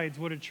decides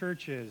what a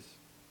church is.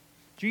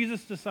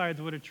 Jesus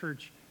decides what a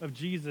church of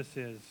Jesus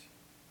is.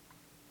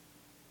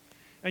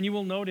 And you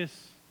will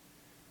notice,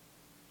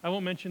 I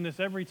won't mention this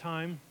every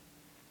time,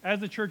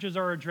 as the churches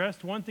are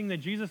addressed, one thing that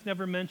Jesus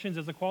never mentions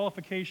as a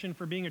qualification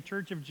for being a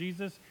church of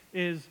Jesus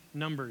is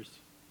numbers.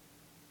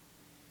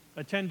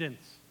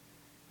 Attendance.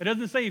 It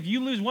doesn't say if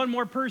you lose one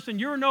more person,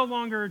 you're no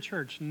longer a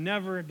church.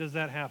 Never does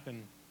that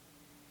happen.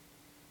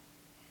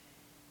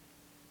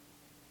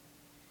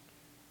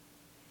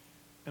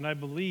 And I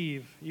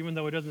believe, even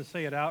though it doesn't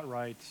say it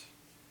outright,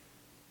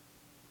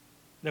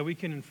 that we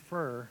can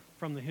infer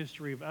from the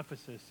history of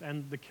Ephesus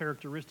and the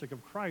characteristic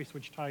of Christ,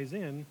 which ties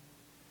in,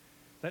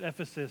 that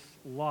Ephesus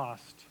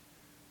lost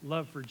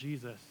love for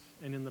Jesus,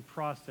 and in the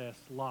process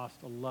lost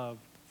a love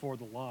for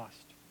the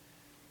lost.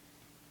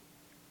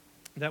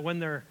 That when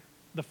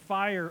the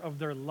fire of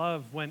their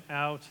love went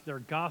out, their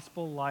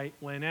gospel light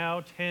went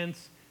out,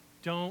 hence,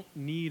 don't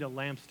need a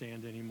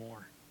lampstand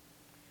anymore.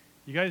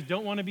 You guys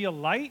don't want to be a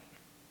light?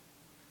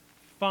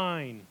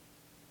 Fine.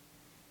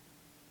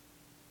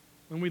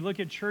 When we look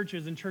at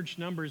churches and church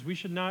numbers, we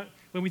should not,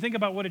 when we think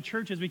about what a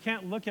church is, we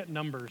can't look at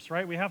numbers,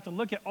 right? We have to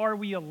look at, are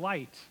we a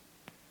light?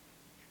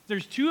 If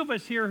there's two of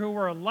us here who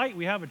are a light,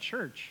 we have a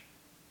church.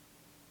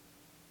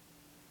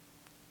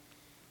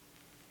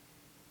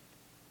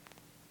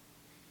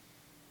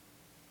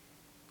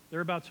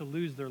 They're about to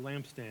lose their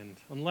lampstand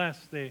unless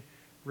they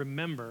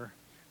remember,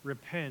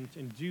 repent,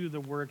 and do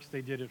the works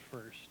they did at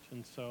first.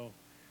 And so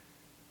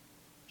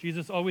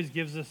Jesus always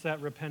gives us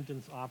that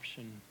repentance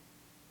option,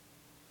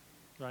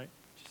 right?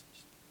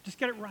 Just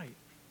get it right.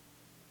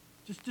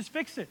 Just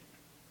fix it.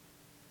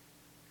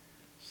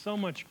 So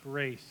much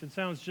grace. It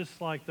sounds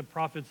just like the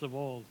prophets of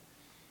old,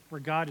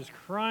 where God is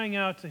crying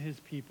out to his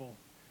people.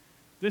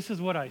 This is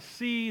what I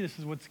see. This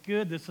is what's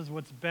good. This is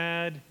what's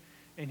bad.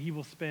 And he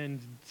will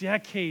spend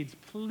decades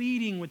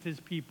pleading with his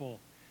people.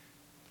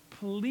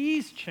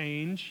 Please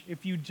change.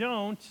 If you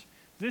don't,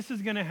 this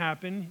is going to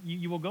happen.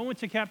 You will go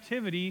into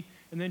captivity,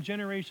 and then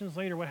generations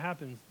later, what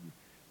happens?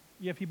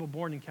 You have people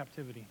born in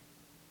captivity.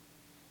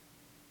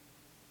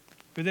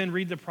 But then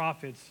read the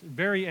prophets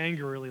very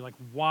angrily, like,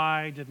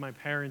 why did my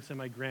parents and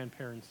my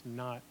grandparents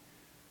not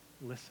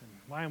listen?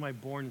 Why am I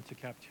born into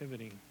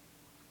captivity?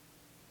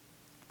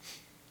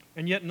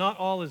 And yet not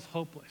all is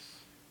hopeless.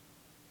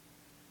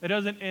 It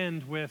doesn't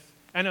end with,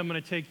 and I'm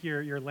going to take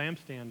your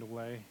lampstand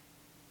away.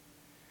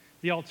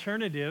 The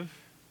alternative,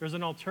 there's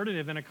an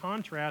alternative and a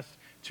contrast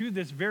to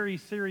this very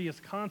serious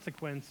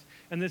consequence,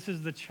 and this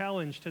is the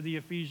challenge to the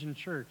Ephesian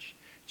church.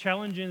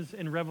 Challenges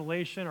in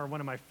Revelation are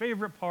one of my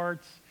favorite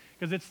parts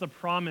because it's the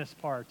promise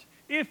part.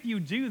 If you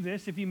do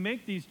this, if you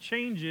make these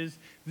changes,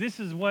 this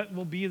is what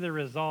will be the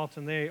result,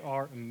 and they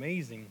are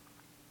amazing.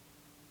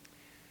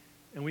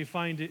 And we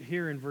find it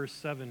here in verse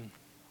 7.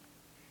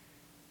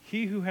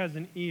 He who has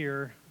an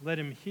ear, let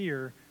him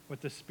hear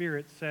what the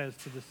Spirit says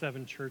to the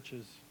seven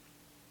churches.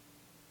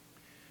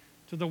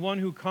 To the one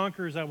who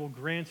conquers, I will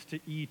grant to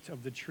eat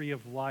of the tree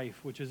of life,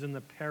 which is in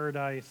the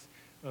paradise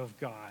of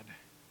God.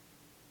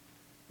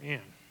 Man.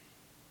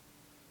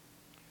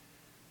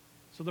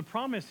 So the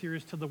promise here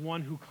is to the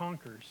one who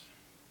conquers.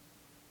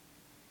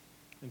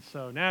 And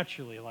so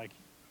naturally, like,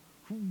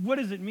 what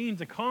does it mean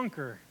to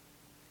conquer?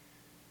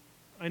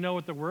 I know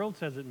what the world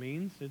says it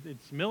means.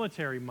 It's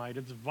military might.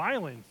 It's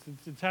violence.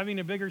 It's having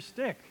a bigger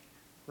stick,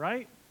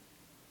 right?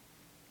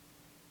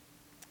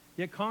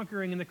 Yet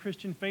conquering in the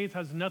Christian faith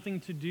has nothing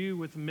to do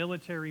with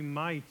military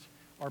might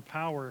or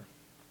power.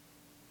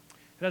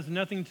 It has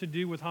nothing to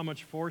do with how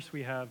much force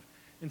we have.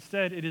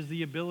 Instead, it is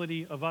the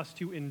ability of us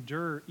to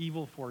endure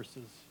evil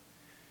forces.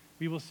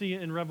 We will see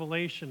it in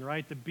Revelation,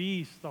 right? The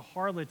beast, the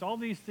harlots, all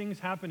these things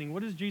happening.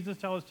 What does Jesus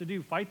tell us to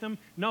do? Fight them?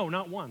 No,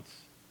 not once.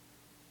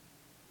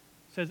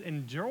 It says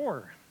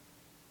endure.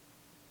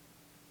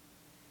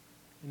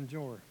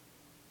 Endure.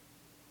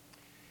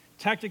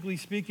 Tactically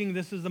speaking,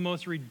 this is the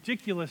most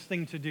ridiculous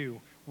thing to do.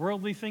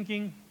 Worldly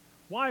thinking,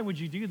 why would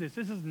you do this?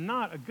 This is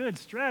not a good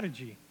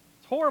strategy.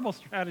 It's a horrible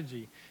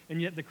strategy. And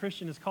yet the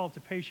Christian is called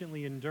to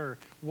patiently endure.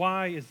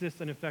 Why is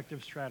this an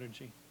effective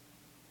strategy?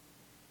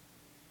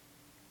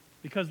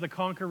 Because the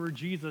conqueror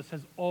Jesus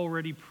has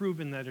already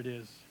proven that it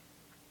is.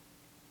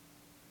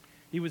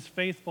 He was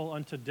faithful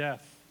unto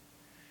death.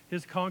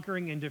 His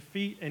conquering and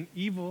defeat and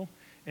evil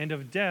and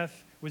of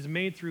death was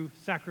made through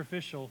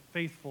sacrificial,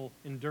 faithful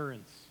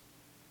endurance.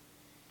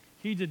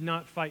 He did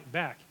not fight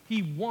back.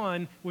 He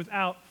won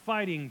without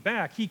fighting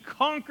back. He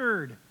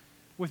conquered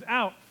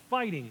without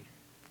fighting.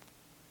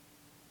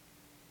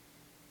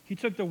 He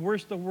took the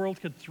worst the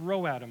world could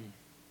throw at him,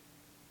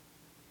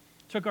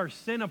 took our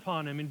sin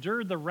upon him,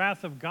 endured the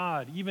wrath of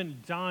God, even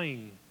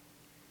dying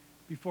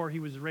before he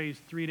was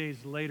raised 3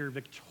 days later,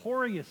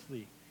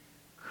 victoriously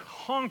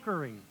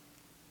conquering.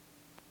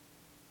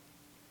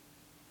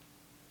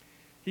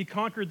 He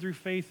conquered through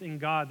faith in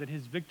God that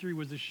his victory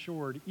was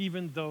assured,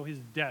 even though his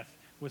death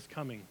was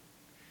coming.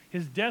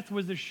 His death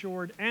was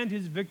assured and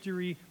his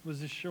victory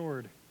was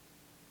assured.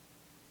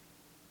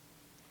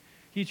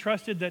 He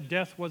trusted that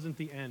death wasn't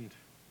the end.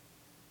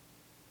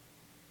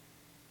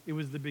 It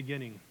was the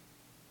beginning.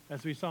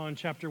 As we saw in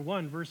chapter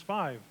 1, verse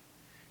 5.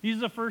 He's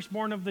the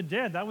firstborn of the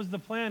dead. That was the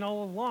plan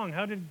all along.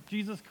 How did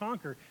Jesus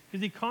conquer?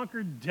 Because he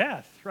conquered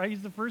death, right?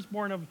 He's the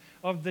firstborn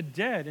of the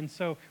dead. And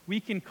so we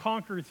can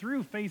conquer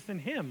through faith in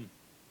him.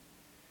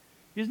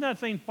 He's not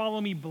saying, follow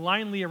me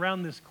blindly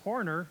around this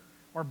corner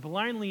or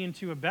blindly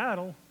into a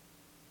battle.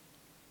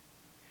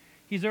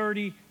 He's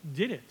already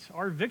did it.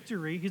 Our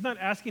victory, he's not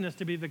asking us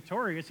to be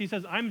victorious. He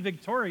says, I'm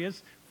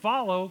victorious.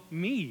 Follow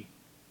me.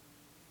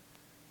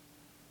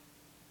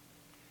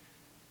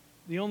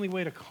 The only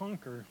way to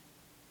conquer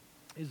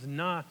is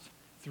not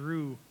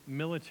through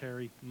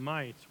military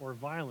might or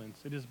violence.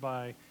 It is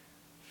by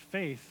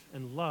faith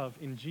and love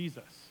in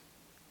Jesus.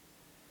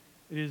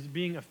 It is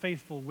being a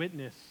faithful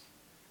witness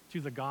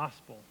to the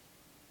gospel.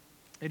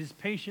 It is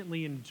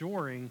patiently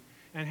enduring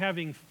and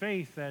having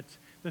faith that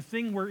the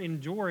thing we're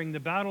enduring, the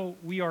battle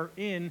we are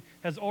in,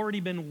 has already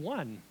been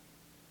won.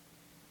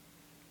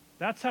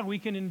 That's how we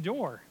can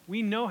endure.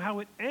 We know how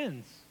it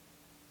ends.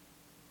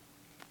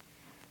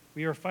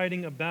 We are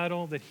fighting a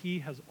battle that he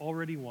has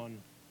already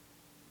won.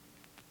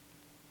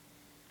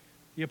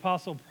 The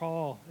Apostle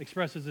Paul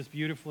expresses this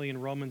beautifully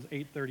in Romans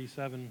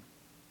 8:37.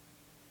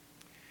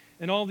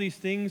 In all these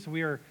things,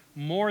 we are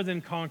more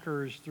than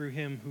conquerors through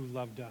him who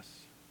loved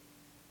us.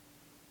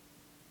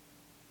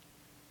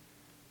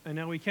 And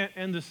now we can't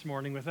end this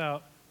morning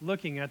without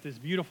looking at this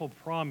beautiful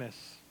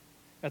promise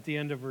at the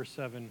end of verse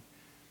 7.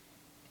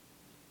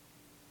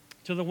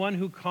 To the one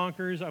who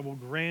conquers, I will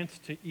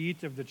grant to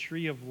eat of the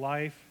tree of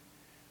life,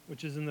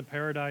 which is in the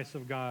paradise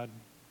of God.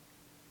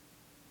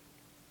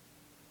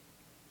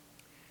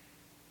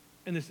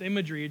 And this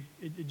imagery,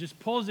 it just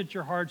pulls at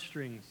your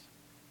heartstrings.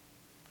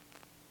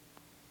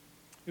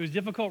 It was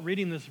difficult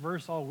reading this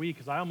verse all week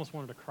because I almost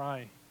wanted to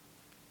cry.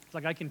 It's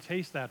like I can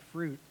taste that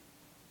fruit.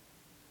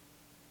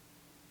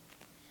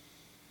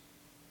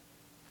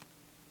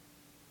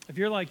 If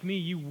you're like me,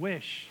 you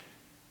wish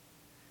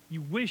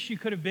you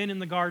could have been in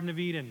the Garden of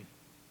Eden.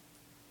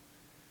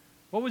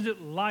 What was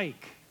it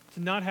like to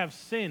not have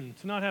sin,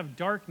 to not have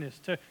darkness,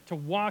 to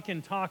walk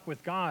and talk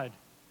with God?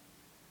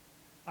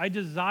 I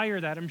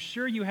desire that. I'm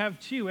sure you have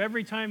too.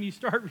 Every time you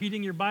start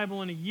reading your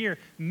Bible in a year,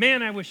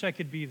 man, I wish I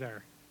could be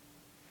there.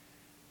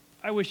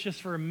 I wish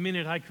just for a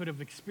minute I could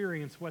have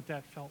experienced what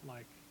that felt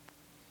like.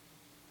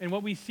 And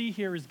what we see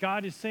here is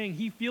God is saying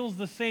he feels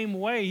the same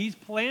way. He's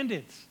planned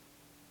it,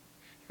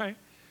 right?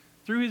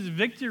 Through his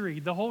victory,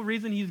 the whole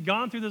reason he's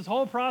gone through this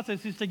whole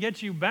process is to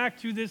get you back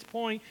to this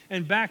point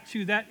and back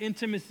to that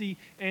intimacy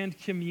and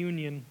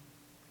communion.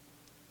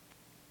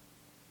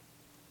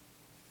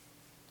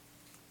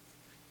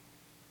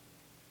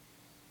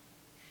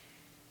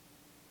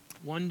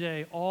 One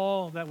day,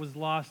 all that was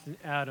lost in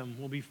Adam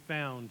will be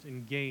found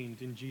and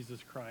gained in Jesus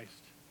Christ.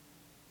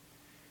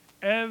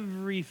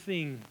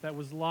 Everything that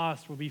was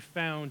lost will be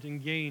found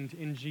and gained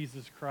in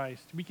Jesus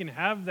Christ. We can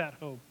have that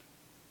hope.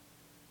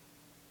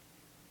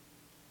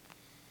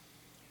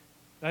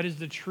 That is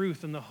the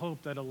truth and the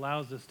hope that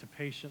allows us to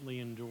patiently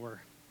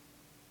endure.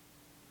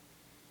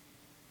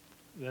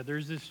 That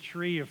there's this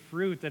tree of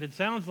fruit that it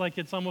sounds like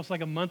it's almost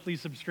like a monthly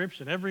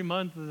subscription. Every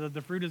month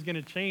the fruit is going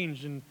to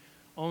change and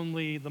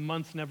only the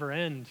months never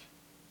end.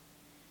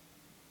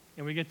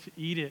 And we get to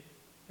eat it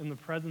in the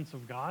presence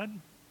of God.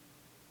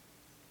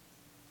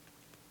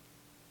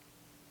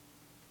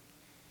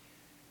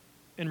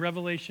 In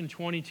Revelation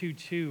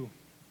 22:2,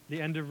 the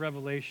end of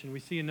Revelation, we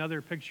see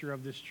another picture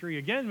of this tree.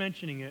 Again,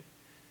 mentioning it.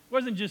 It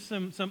wasn't just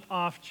some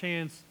off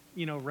chance,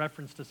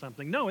 reference to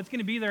something. No, it's going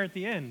to be there at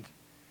the end.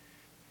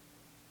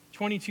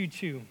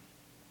 22:2.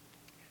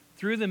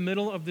 Through the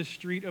middle of the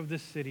street of the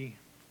city,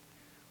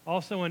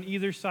 also on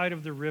either side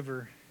of the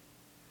river,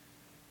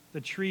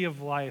 the tree of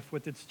life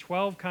with its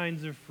 12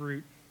 kinds of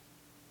fruit,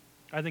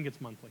 I think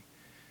it's monthly,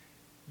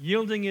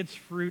 yielding its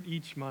fruit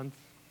each month.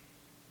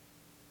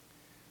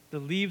 The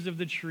leaves of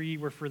the tree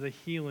were for the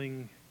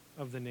healing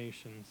of the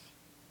nations.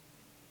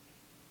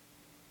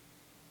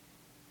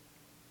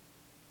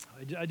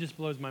 It just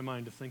blows my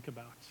mind to think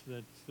about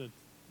that.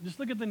 Just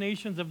look at the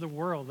nations of the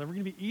world. That we're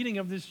going to be eating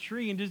of this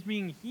tree and just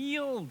being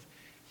healed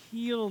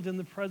in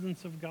the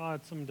presence of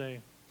God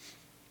someday.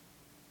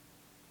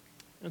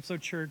 And so,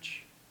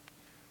 church,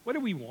 what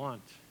do we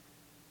want?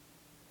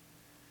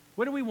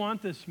 What do we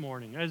want this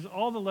morning? As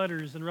all the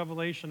letters in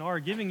Revelation are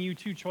giving you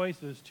two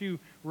choices, two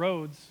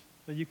roads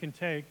that you can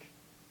take.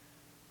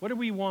 What do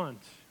we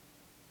want?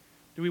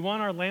 Do we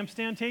want our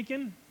lampstand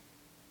taken?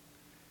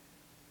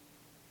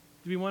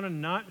 Do we want to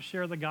not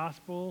share the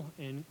gospel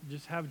and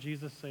just have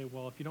Jesus say,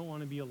 well, if you don't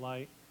want to be a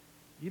light,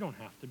 you don't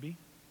have to be.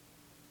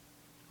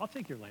 I'll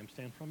take your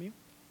lampstand from you.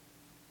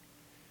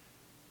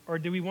 Or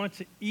do we want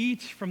to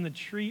eat from the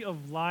tree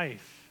of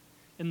life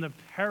in the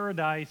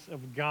paradise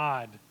of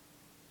God?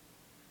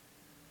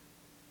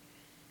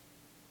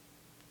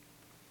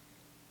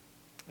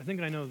 I think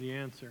I know the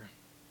answer,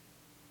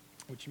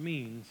 which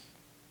means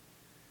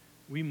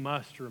we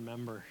must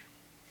remember.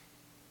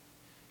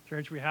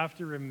 Church, we have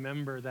to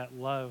remember that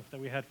love that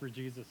we had for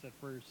Jesus at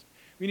first.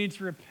 We need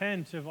to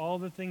repent of all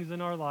the things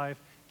in our life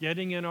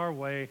getting in our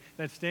way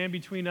that stand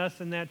between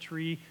us and that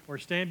tree or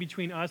stand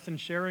between us and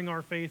sharing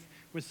our faith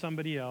with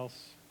somebody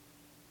else.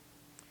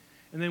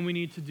 And then we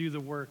need to do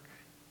the work.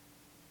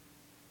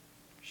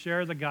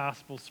 Share the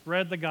gospel,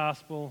 spread the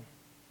gospel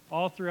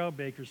all throughout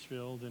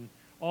Bakersfield and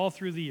all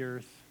through the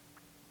earth.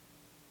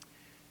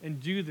 And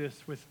do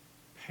this with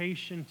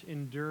patient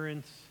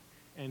endurance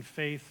and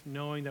faith,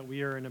 knowing that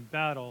we are in a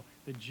battle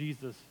that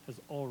Jesus has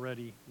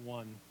already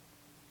won.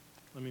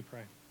 Let me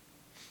pray.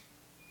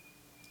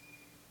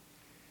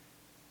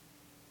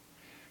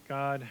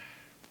 God,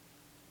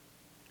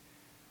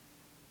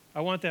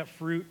 I want that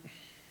fruit,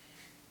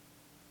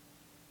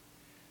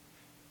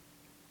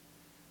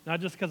 not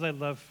just because I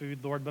love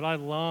food, Lord, but I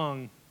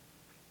long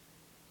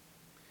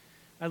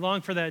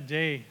for that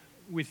day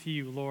with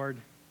you, Lord,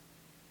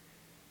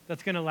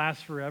 that's going to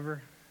last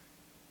forever.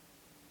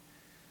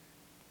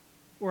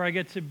 Where I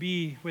get to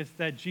be with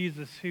that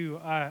Jesus who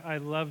I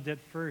loved at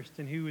first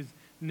and who has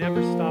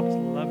never stopped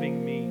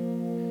loving me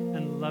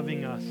and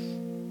loving us.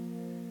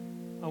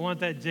 I want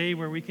that day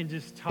where we can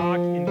just talk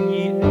and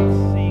eat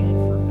and sing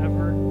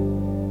forever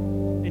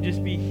and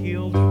just be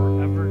healed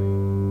forever.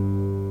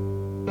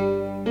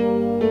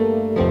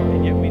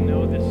 And yet we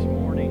know this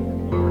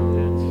morning, Lord,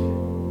 that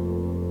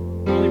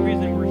the only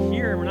reason we're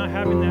here, we're not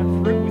having that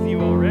fruit with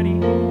you already,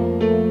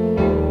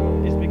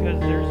 is because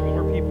there's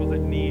more people that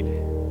need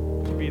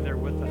to be there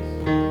with us.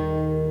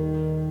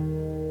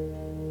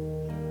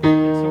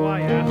 And so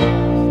I ask this,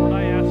 Lord,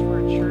 I ask for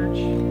a church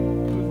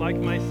who, like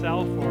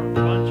myself, or a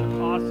bunch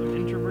of awesome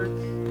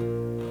introverts.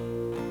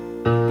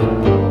 I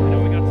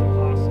know we got some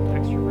awesome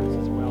extroverts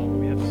as well, but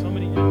we have so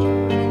many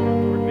introverts here,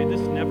 Lord. May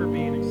this never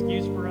be an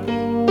excuse for us.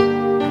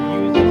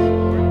 Use us,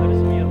 Lord. Let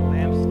us be a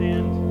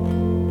lampstand.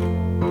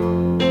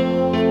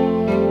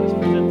 Let us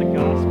present the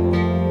gospel to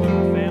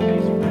our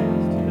families,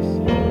 friends, to the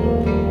city.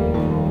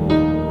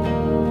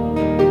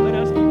 Let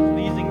us be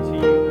pleasing to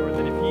you, Lord,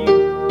 that if you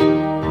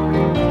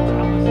were to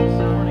tell us this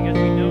morning, as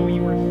we know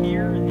you are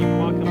here and you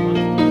walk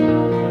amongst us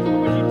now, what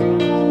would you tell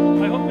us?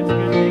 I hope it's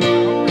good things. I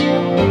hope our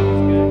conduct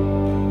is good.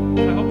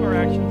 I hope our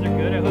actions are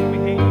good. I hope we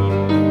hate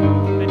evil.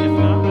 And if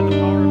not, by the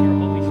power of your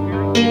Holy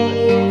Spirit, give us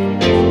that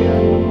spirit in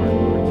our heart,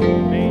 Lord, to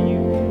obey you.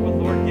 But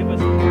Lord, give us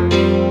hearts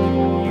for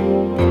you,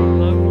 to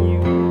love you,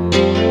 to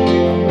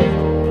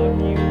love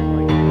you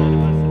like none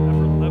of us have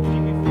ever loved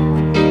you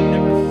before.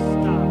 Never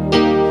stop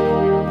until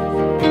we are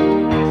with you.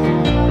 We ask you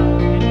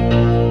in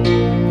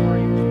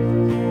glory,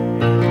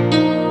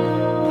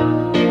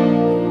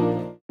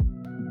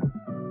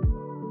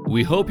 Jesus.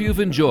 We hope you've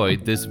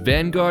enjoyed this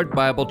Vanguard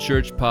Bible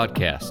Church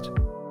podcast.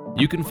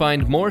 You can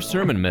find more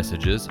sermon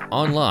messages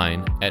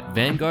online at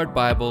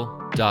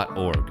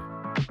vanguardbible.org.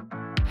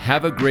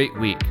 Have a great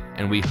week,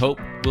 and we hope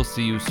we'll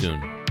see you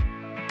soon.